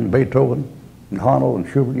Haydn and Beethoven and Handel and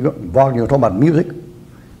Schubert, Wagner, you're talking about music?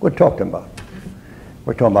 What are you talking about?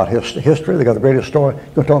 We're talking about history, they got the greatest story.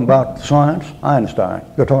 You're talking about science, Einstein.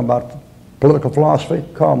 You're talking about political philosophy,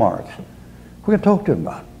 Karl Marx. We're going to talk to them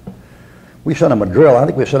about. We sent them a drill, I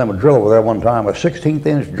think we sent them a drill over there one time, a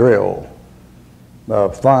 16th-inch drill, a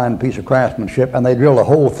fine piece of craftsmanship, and they drilled a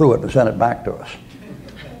hole through it and sent it back to us.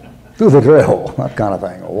 Through the drill, that kind of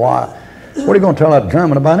thing. Why? What are you going to tell that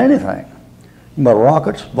German about anything? About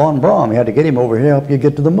rockets? Von Braun, you had to get him over here to help you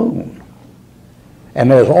get to the moon. And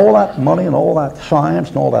there's all that money and all that science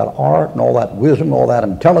and all that art and all that wisdom and all that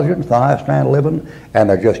intelligence, the highest standard of living, and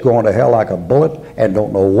they're just going to hell like a bullet and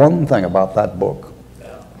don't know one thing about that book.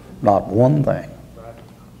 Not one thing.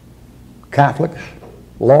 Catholics,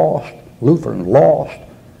 lost. Lutherans, lost.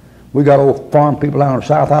 We got old farm people down in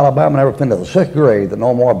South Alabama and everything to the 6th grade that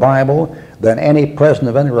know more Bible than any president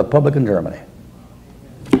of any republic in Germany.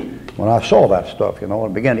 When I saw that stuff, you know,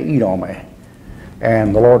 it began to eat on me.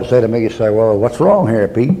 And the Lord said to me, he said, well, what's wrong here,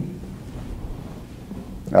 Pete?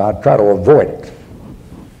 I'd try to avoid it.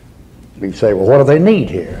 He'd say, well, what do they need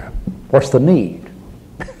here? What's the need?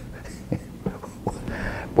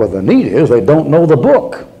 Well, the need is they don't know the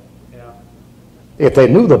book. Yeah. If they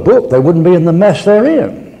knew the book, they wouldn't be in the mess they're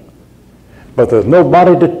in. But there's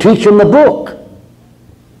nobody to teach them the book.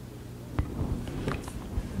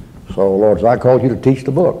 So, Lord said, I called you to teach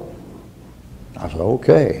the book. I said,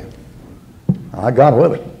 okay. I got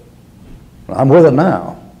with it. I'm with it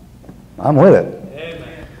now. I'm with it.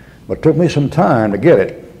 Amen. But it took me some time to get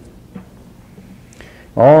it.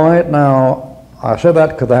 All right, now, I said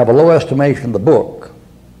that because I have a low estimation of the book.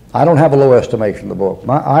 I don't have a low estimation of the book.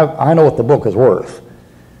 I know what the book is worth.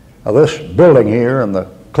 Now, this building here and the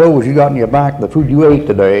clothes you got in your back, the food you ate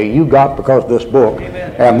today, you got because of this book.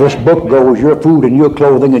 Amen. And this book goes, your food and your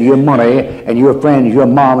clothing and your money and your friends, your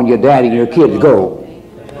mom and your daddy and your kids go.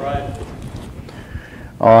 Right.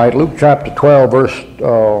 All right, Luke chapter 12, verse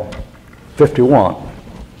 51.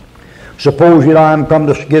 Suppose you I am come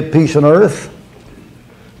to give peace on earth?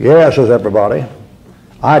 Yes, says everybody.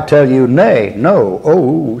 I tell you, nay, no.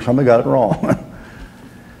 Oh, somebody got it wrong.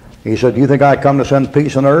 He said, do you think I come to send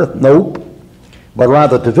peace on earth? Nope, but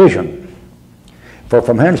rather division. For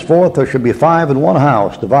from henceforth there should be 5 in one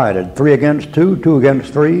house, divided, 3 against 2, 2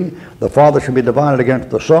 against 3. The father should be divided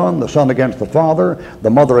against the son against the father,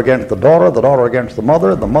 the mother against the daughter against the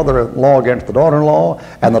mother-in-law against the daughter-in-law,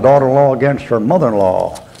 and the daughter-in-law against her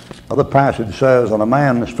mother-in-law. Another passage says, and a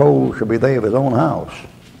man's foes shall be they of his own house.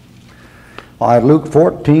 All right, Luke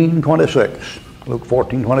 14:26. Luke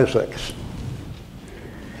 14:26.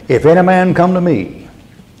 If any man come to me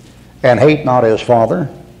and hate not his father,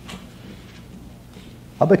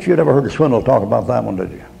 I bet you'd ever heard Swindle talk about that one,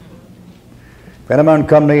 did you? If any man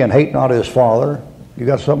come to me and hate not his father, you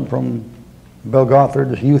got something from Bill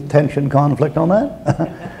Gothard's youth tension conflict on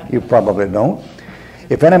that? You probably don't.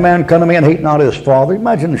 If any man come to me and hate not his father,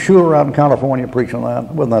 imagine Schuler out in California preaching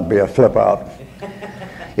that. Wouldn't that be a flip out?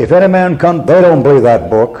 If any man come, they don't believe that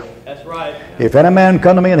book. That's right. If any man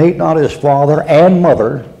come to me and hate not his father and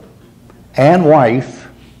mother and wife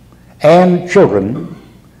and children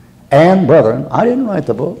and brethren, I didn't write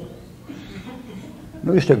the book.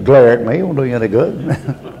 They used to glare at me. It won't do you any good.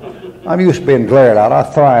 I'm used to being glared at. I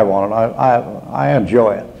thrive on it. I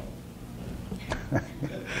enjoy it.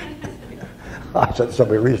 I said to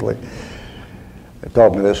somebody recently, they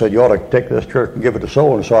told me, they said, you ought to take this church and give it to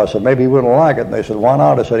so-and-so. I said, maybe he wouldn't like it. And they said, why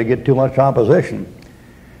not? I said, he'd get too much opposition.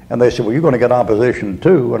 And they said, well, you're going to get opposition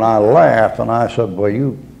too. And I laughed, and I said, well,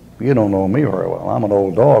 you don't know me very well. I'm an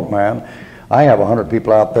old dog, man. I have 100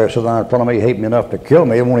 people out there sitting down in front of me, hate me enough to kill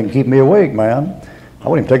me. They won't even keep me awake, man. I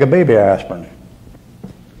wouldn't even take a baby aspirin. You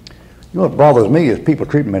know what bothers me is people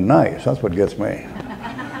treating me nice. That's what gets me.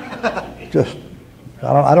 Just,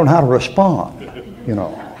 I don't know how to respond, you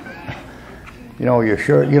know. You know, you're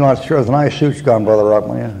sure, you know, it's sure as a nice suit's gone, Brother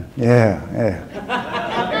Ruckman. Yeah.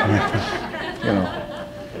 You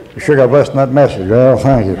know, you sure got blessed in that message. Well,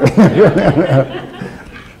 thank you.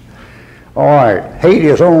 All right. Hate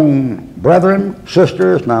his own brethren,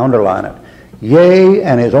 sisters, now underline it. Yea,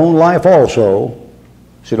 and his own life also.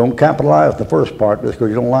 See, don't capitalize the first part just because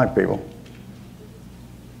you don't like people.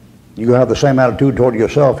 You have the same attitude toward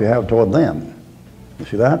yourself you have toward them. You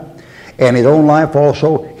see that? And his own life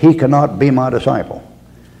also, he cannot be my disciple.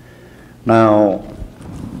 Now,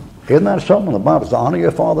 isn't that something in the Bible? To honor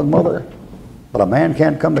your father and mother. But a man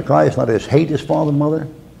can't come to Christ and let hate his father and mother.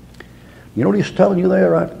 You know what he's telling you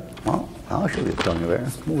there, right? Well, I'll show you what he's telling you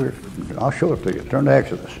there. I'll show it to you. Turn to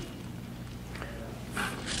Exodus.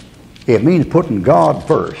 It means putting God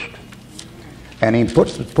first. And he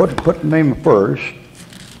putting him first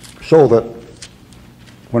so that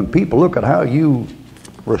when people look at how you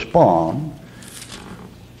respond,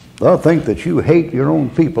 they'll think that you hate your own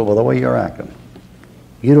people by the way you're acting.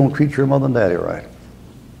 You don't treat your mother and daddy right.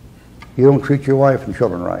 You don't treat your wife and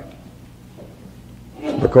children right.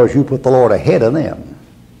 Because you put the Lord ahead of them.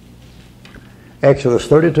 Exodus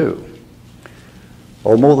 32.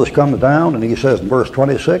 Old Moses comes down and he says in verse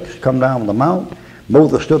 26, come down from the mount.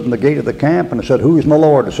 Moses stood in the gate of the camp and said, who is my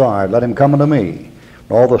Lord aside? Let him come unto me.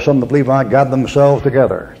 And all the sons of Levi gathered themselves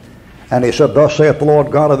together. And he said, thus saith the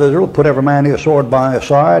Lord God of Israel, put every man his sword by his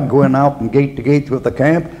side, go in out from gate to gate with the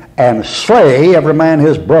camp, and slay every man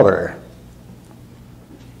his brother,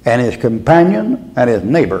 and his companion, and his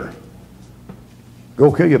neighbor.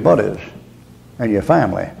 Go kill your buddies and your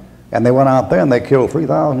family. And they went out there and they killed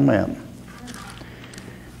 3,000 men. You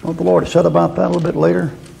know what the Lord said about that a little bit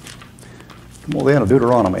later? Come over the end of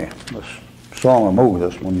Deuteronomy, this song of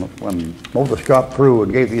Moses, when Moses got through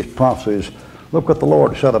and gave these prophecies. Look what the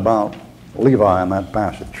Lord said about Levi in that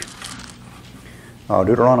passage.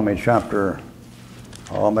 Deuteronomy chapter,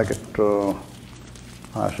 I'll make it,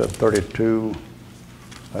 I said 32.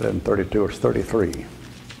 I didn't 32, it's 33.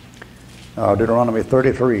 Deuteronomy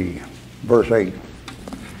 33, verse 8.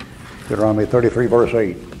 Deuteronomy 33, verse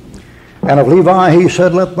 8. And of Levi he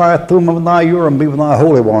said, let thy Thummim and thy Urim be with thy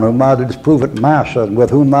Holy One, whom thou didst prove at Massa, and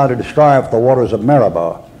with whom thou didst strive at the waters of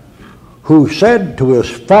Meribah, who said to his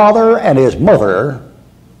father and his mother,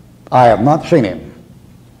 I have not seen him.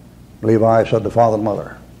 Levi said to father and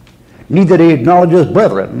mother. Neither did he acknowledge his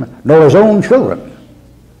brethren, nor his own children.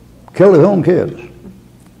 Killed his own kids.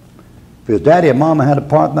 If his daddy and mama had a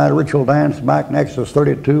part in that ritual dance back in Exodus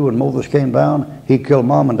 32 when Moses came down, he killed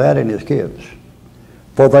mom and daddy and his kids.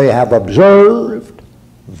 For they have observed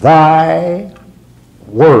thy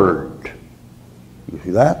word. You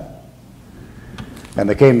see that? And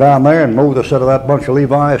they came down there, and Moses said to that bunch of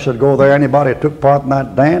Levi, he said, go there, anybody that took part in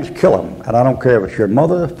that dance, kill him. And I don't care if it's your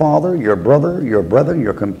mother, father, your brother, your brethren,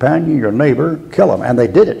 your companion, your neighbor, kill him. And they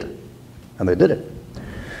did it. And they did it.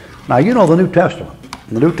 Now, you know the New Testament.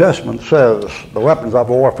 The New Testament says the weapons of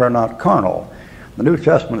warfare are not carnal. The New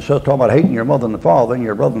Testament says, talking about hating your mother and father, and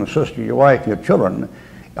your brother and sister, your wife, your children.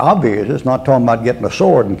 Obviously, it's not talking about getting a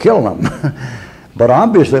sword and killing them. But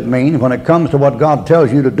obviously it means when it comes to what God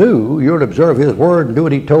tells you to do, you're to observe his word and do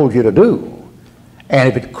what he told you to do. And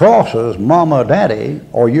if it crosses mama or daddy,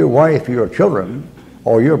 or your wife, your children,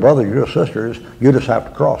 or your brothers, your sisters, you just have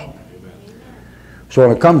to cross them. So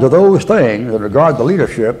when it comes to those things in regard to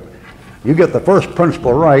leadership, you get the first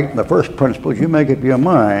principle right, and the first principle is you make up your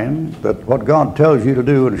mind that what God tells you to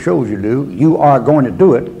do and shows you to do, you are going to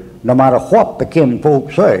do it no matter what the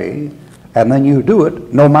kinfolk say. And then you do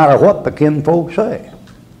it no matter what the kinfolk say.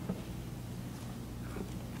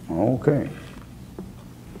 Okay.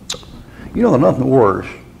 You know, there's nothing worse.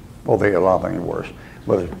 Well, there are a lot of things worse,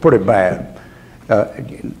 but it's pretty bad.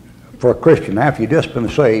 For a Christian, after you've just been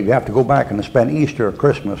saved, you have to go back and spend Easter or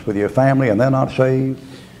Christmas with your family and they're not saved.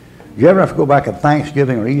 You ever have to go back at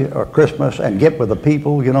Thanksgiving or Christmas and get with the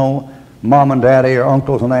people, you know, mom and daddy or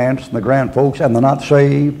uncles and aunts and the grand folks, and they're not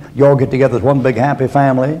saved? You all get together as one big happy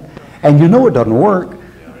family. And you know it doesn't work,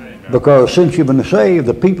 because since you've been saved,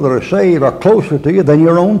 the people that are saved are closer to you than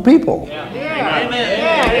your own people.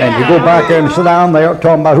 And you go back there and sit down there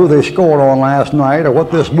talking about who they scored on last night or what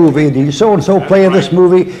this movie, did so-and-so play in this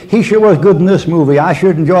movie? He sure was good in this movie. I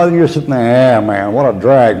should enjoy it. And you're sitting there, yeah, man, what a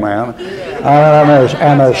drag, man.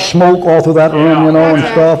 And there's smoke all through that room, you know, and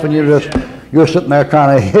stuff, and you're sitting there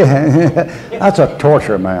trying to, that's a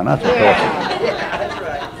torture, man. That's a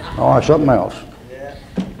torture. Oh, something else.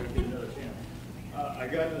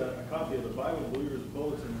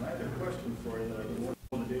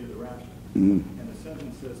 And the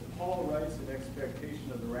sentence says, Paul writes in expectation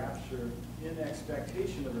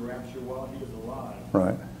of the rapture while he was alive.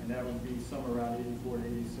 Right. And that would be somewhere around 84 to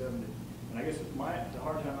 87. And I guess the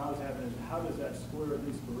hard time I was having is how does that square with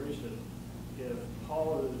inspiration? If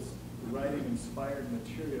Paul is writing inspired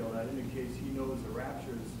material, that indicates he knows the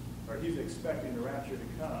rapture is, or he's expecting the rapture to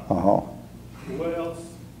come. What else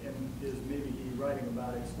is maybe he writing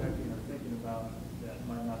about, expecting, or thinking about that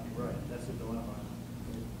might not be right? That's a dilemma.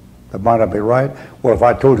 That might not be right. Well, if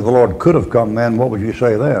I told you the Lord could have come then, what would you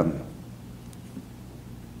say then?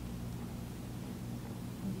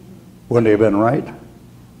 Wouldn't he have been right? Yep,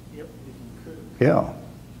 he could have. Yeah.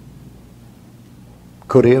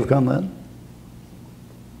 Could he have come then?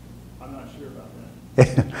 I'm not sure about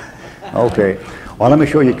that. Okay. Well, let me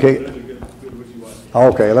show you.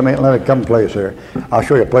 Okay, let me come place here. I'll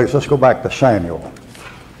show you a place. Let's go back to Samuel.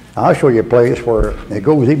 I'll show you a place where it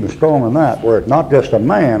goes even stronger than that, where it's not just a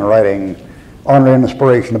man writing under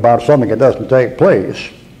inspiration about something that doesn't take place.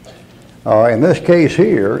 In this case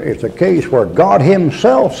here, it's a case where God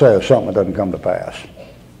himself says something that doesn't come to pass.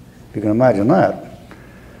 If you can imagine that.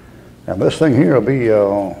 And this thing here will be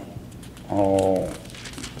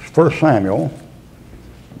 1 Samuel.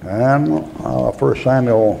 And 1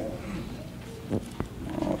 Samuel, let's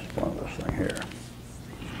find this thing here.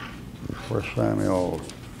 1 Samuel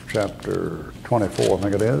chapter 24, I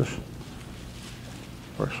think it is.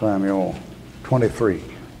 1 Samuel 23.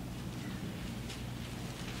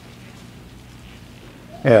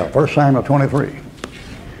 Yeah, 1 Samuel 23.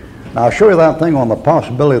 Now, I'll show you that thing on the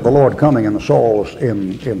possibility of the Lord coming in Paul's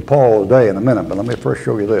day in a minute, but let me first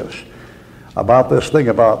show you this. About this thing,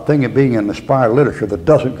 about being in inspired literature that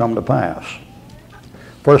doesn't come to pass.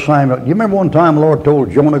 1 Samuel, you remember one time the Lord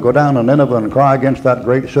told Jonah, go down to Nineveh and cry against that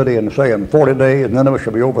great city and say in 40 days Nineveh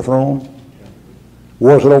shall be overthrown?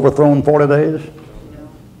 Was it overthrown 40 days?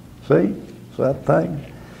 See? It's that thing.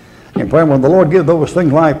 And when the Lord gives those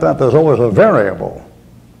things like that, there's always a variable.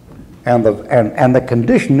 And the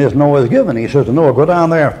condition isn't always given. He says to Noah, go down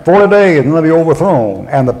there 40 days and they'll be overthrown.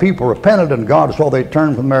 And the people repented and God saw they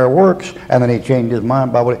turned from their works, and then he changed his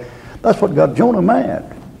mind by that's what got Jonah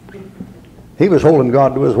mad. He was holding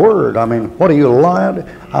God to his word. I mean, what are you lying?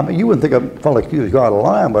 I mean, you wouldn't think a fellow accused God of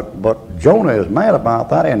lying, but Jonah is mad about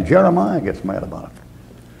that, and Jeremiah gets mad about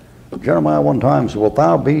it. Jeremiah one time said, wilt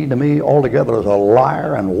thou be to me altogether as a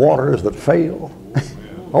liar and waters that fail?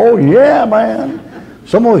 Oh, yeah, man.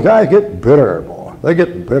 Some of those guys get bitter, boy. They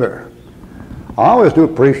get bitter. I always do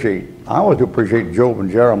appreciate I always appreciate Job and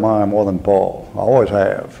Jeremiah more than Paul. I always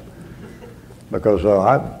have. Because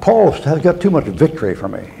Paul has got too much victory for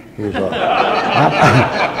me. He's,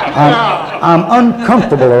 I'm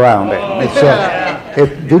uncomfortable around him.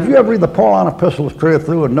 Did you ever read the Pauline epistles straight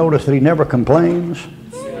through and notice that he never complains?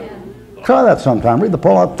 Try that sometime. Read the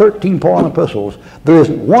 13 Pauline epistles. There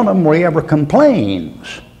isn't one of them where he ever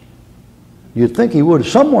complains. You'd think he would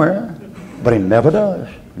somewhere, but he never does.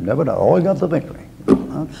 He never does. Always got the victory.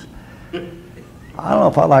 I don't know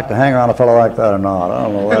if I'd like to hang around a fellow like that or not. I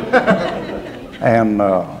don't know that. And,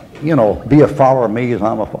 be a follower of me as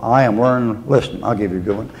I am learning. Listen, I'll give you a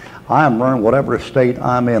good one. I am learning whatever state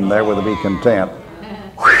I'm in there with to be content.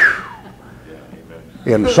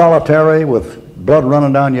 Whew. In solitary with blood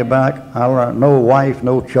running down your back, I learned no wife,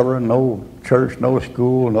 no children, no church, no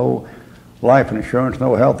school, no life insurance,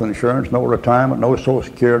 no health insurance, no retirement, no Social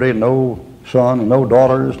Security, no son, no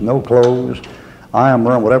daughters, no clothes. I am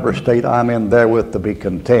learning whatever state I'm in there with to be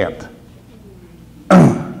content.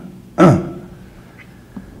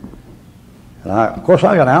 And of course,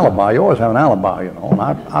 I got an alibi. You always have an alibi, And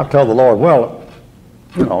I tell the Lord, well,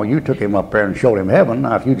 you took him up there and showed him heaven.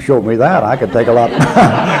 Now, if you'd showed me that, I could take a lot.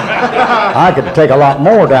 I could take a lot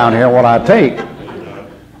more down here than what I take.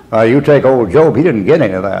 You take old Job; he didn't get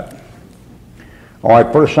any of that. All right,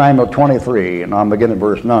 1 Samuel 23, and I'm beginning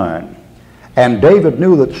verse 9. And David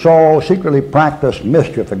knew that Saul secretly practiced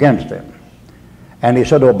mischief against him. And he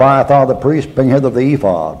said to Abiathar the priest, bring hither the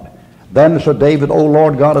ephod. Then said David, O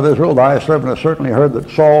Lord God of Israel, thy servant has certainly heard that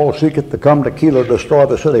Saul seeketh to come to Keilah to destroy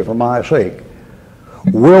the city for my sake.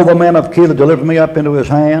 Will the men of Keilah deliver me up into his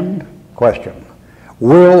hand? Question.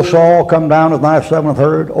 Will Saul come down as thy servant hath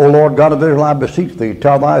heard? O Lord God of Israel, I beseech thee,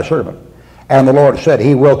 tell thy servant. And the Lord said,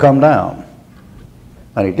 he will come down.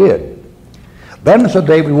 And he did. Then said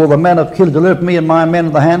David, will the men of Keilah deliver me and my men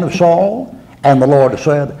in the hand of Saul? And the Lord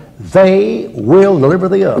said, they will deliver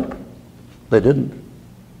thee up. They didn't.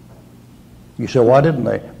 You say, why didn't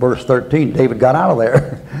they? Verse 13, David got out of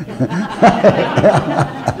there.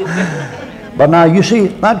 But now you see,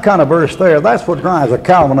 that kind of verse there, that's what drives a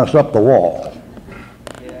Calvinist up the wall.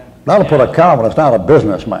 That'll put a Calvinist out of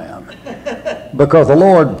business, man. Because the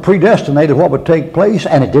Lord predestinated what would take place,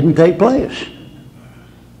 and it didn't take place.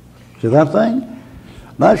 See that thing?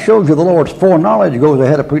 That shows you the Lord's foreknowledge goes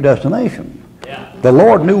ahead of predestination. The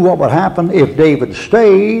Lord knew what would happen if David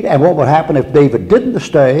stayed and what would happen if David didn't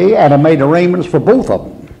stay, and it made arrangements for both of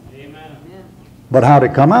them. Amen. But how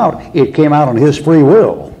did it come out? It came out on his free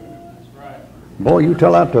will. That's right. Boy, you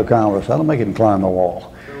tell that to a Calvinist, that'll make him climb the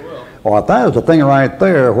wall. Sure will. Well, that is the thing right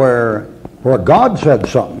there where God said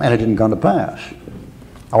something and it didn't come to pass.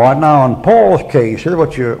 All right, now in Paul's case, here's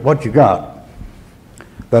what you got.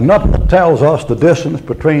 There's nothing that tells us the distance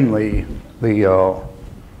between the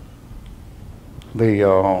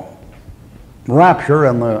rapture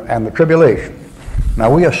and the tribulation.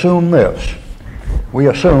 Now we assume this. We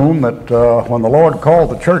assume that when the Lord called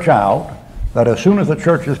the church out, that as soon as the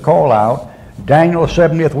church is called out, Daniel's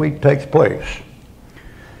 70th week takes place.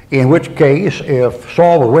 In which case, if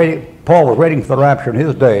Paul was waiting for the rapture in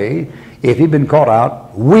his day, if he'd been caught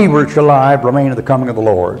out, we were alive remain at the coming of the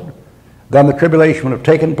Lord, then the tribulation would have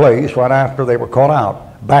taken place right after they were caught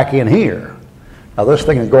out, back in here. Now this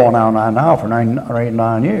thing is going on now for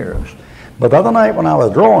 9 years. But the other night when I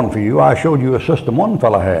was drawing for you, I showed you a system one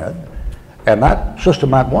fellow had. And that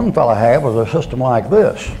system that one fellow had was a system like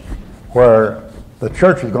this, where the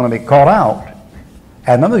church is going to be caught out.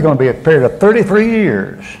 And then there's going to be a period of 33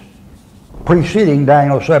 years preceding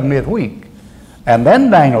Daniel's 70th week. And then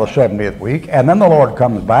Daniel's 70th week, and then the Lord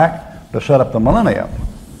comes back to set up the millennium.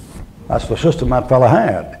 That's the system that fellow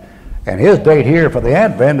had. And his date here for the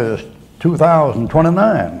Advent is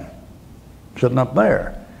 2029, sitting up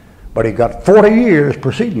there. But he got 40 years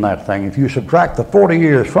preceding that thing. If you subtract the 40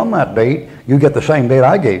 years from that date, you get the same date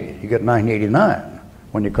I gave you. You get 1989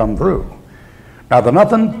 when you come through. Now,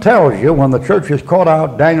 nothing tells you when the church is caught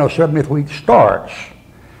out, Daniel's 70th week starts.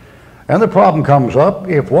 And the problem comes up,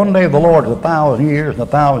 if one day of the Lord is 1,000 years, and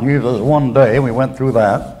 1,000 years is one day, and we went through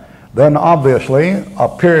that, then obviously a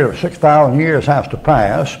period of 6,000 years has to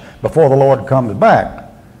pass before the Lord comes back.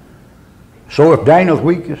 So if Daniel's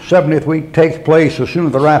 70th week takes place as soon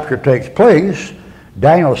as the rapture takes place,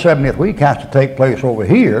 Daniel's 70th week has to take place over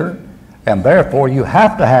here, and therefore you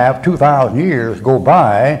have to have 2,000 years go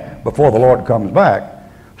by before the Lord comes back.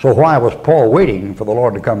 So why was Paul waiting for the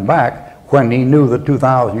Lord to come back when he knew that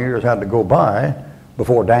 2,000 years had to go by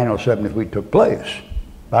before Daniel's 70th week took place?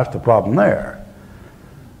 That's the problem there.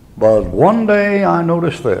 But one day I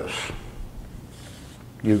noticed this.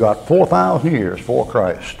 You got 4,000 years for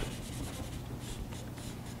Christ.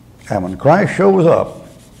 And when Christ shows up,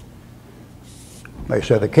 They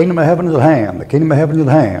said, the kingdom of heaven is at hand. The kingdom of heaven is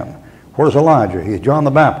at hand. Where's Elijah? He's John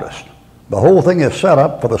the Baptist. The whole thing is set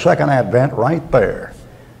up for the second advent right there.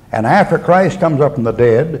 And after Christ comes up from the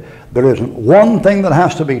dead, there isn't one thing that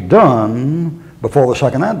has to be done before the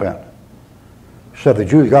second advent. Said the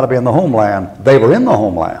Jews got to be in the homeland. They were in the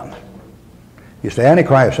homeland. You say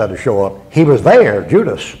Antichrist had to show up. He was there,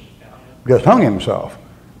 Judas. Just hung himself.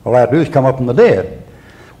 All I had to do is come up from the dead.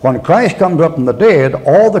 When Christ comes up from the dead,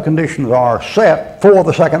 all the conditions are set for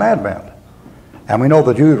the second advent. And we know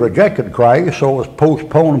the Jews rejected Christ, so it was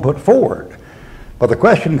postponed and put forward. But the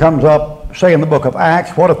question comes up, say in the book of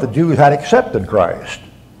Acts, what if the Jews had accepted Christ?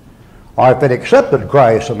 Or if they'd accepted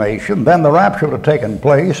Christ, the nation, then the rapture would have taken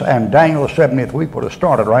place and Daniel's 70th week would have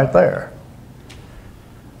started right there.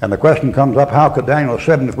 And the question comes up, how could Daniel's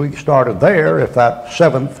 70th week started there if that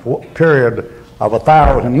seventh period of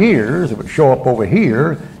 1,000 years that would show up over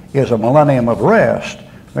here is a millennium of rest?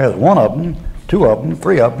 There's one of them, two of them,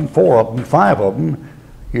 three of them, four of them, five of them.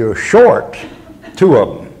 You're short two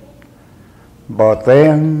of them. But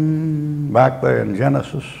then, back there in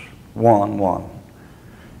Genesis 1:1,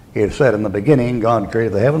 it said, in the beginning, God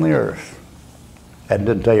created the heaven and the earth, and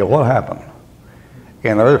didn't tell you what happened.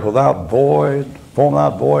 And the earth without void, form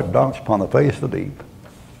without void, darkness upon the face of the deep.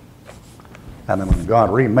 And then when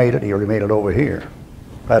God remade it, he remade it over here.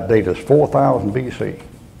 That date is 4,000 BC.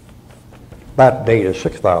 That date is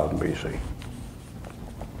 6,000 BC.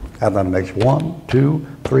 And then it makes 1, 2,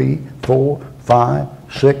 3, 4, 5,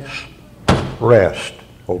 6, rest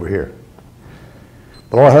over here.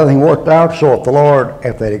 The Lord had everything worked out, so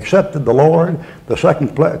if they'd accepted the Lord, the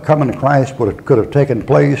second coming of Christ could have taken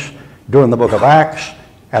place during the book of Acts,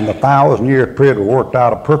 and the 1,000-year period worked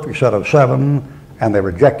out a perfect set of 7, and they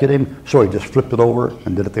rejected him, so he just flipped it over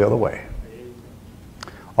and did it the other way.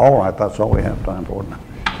 All right, that's all we have time for now.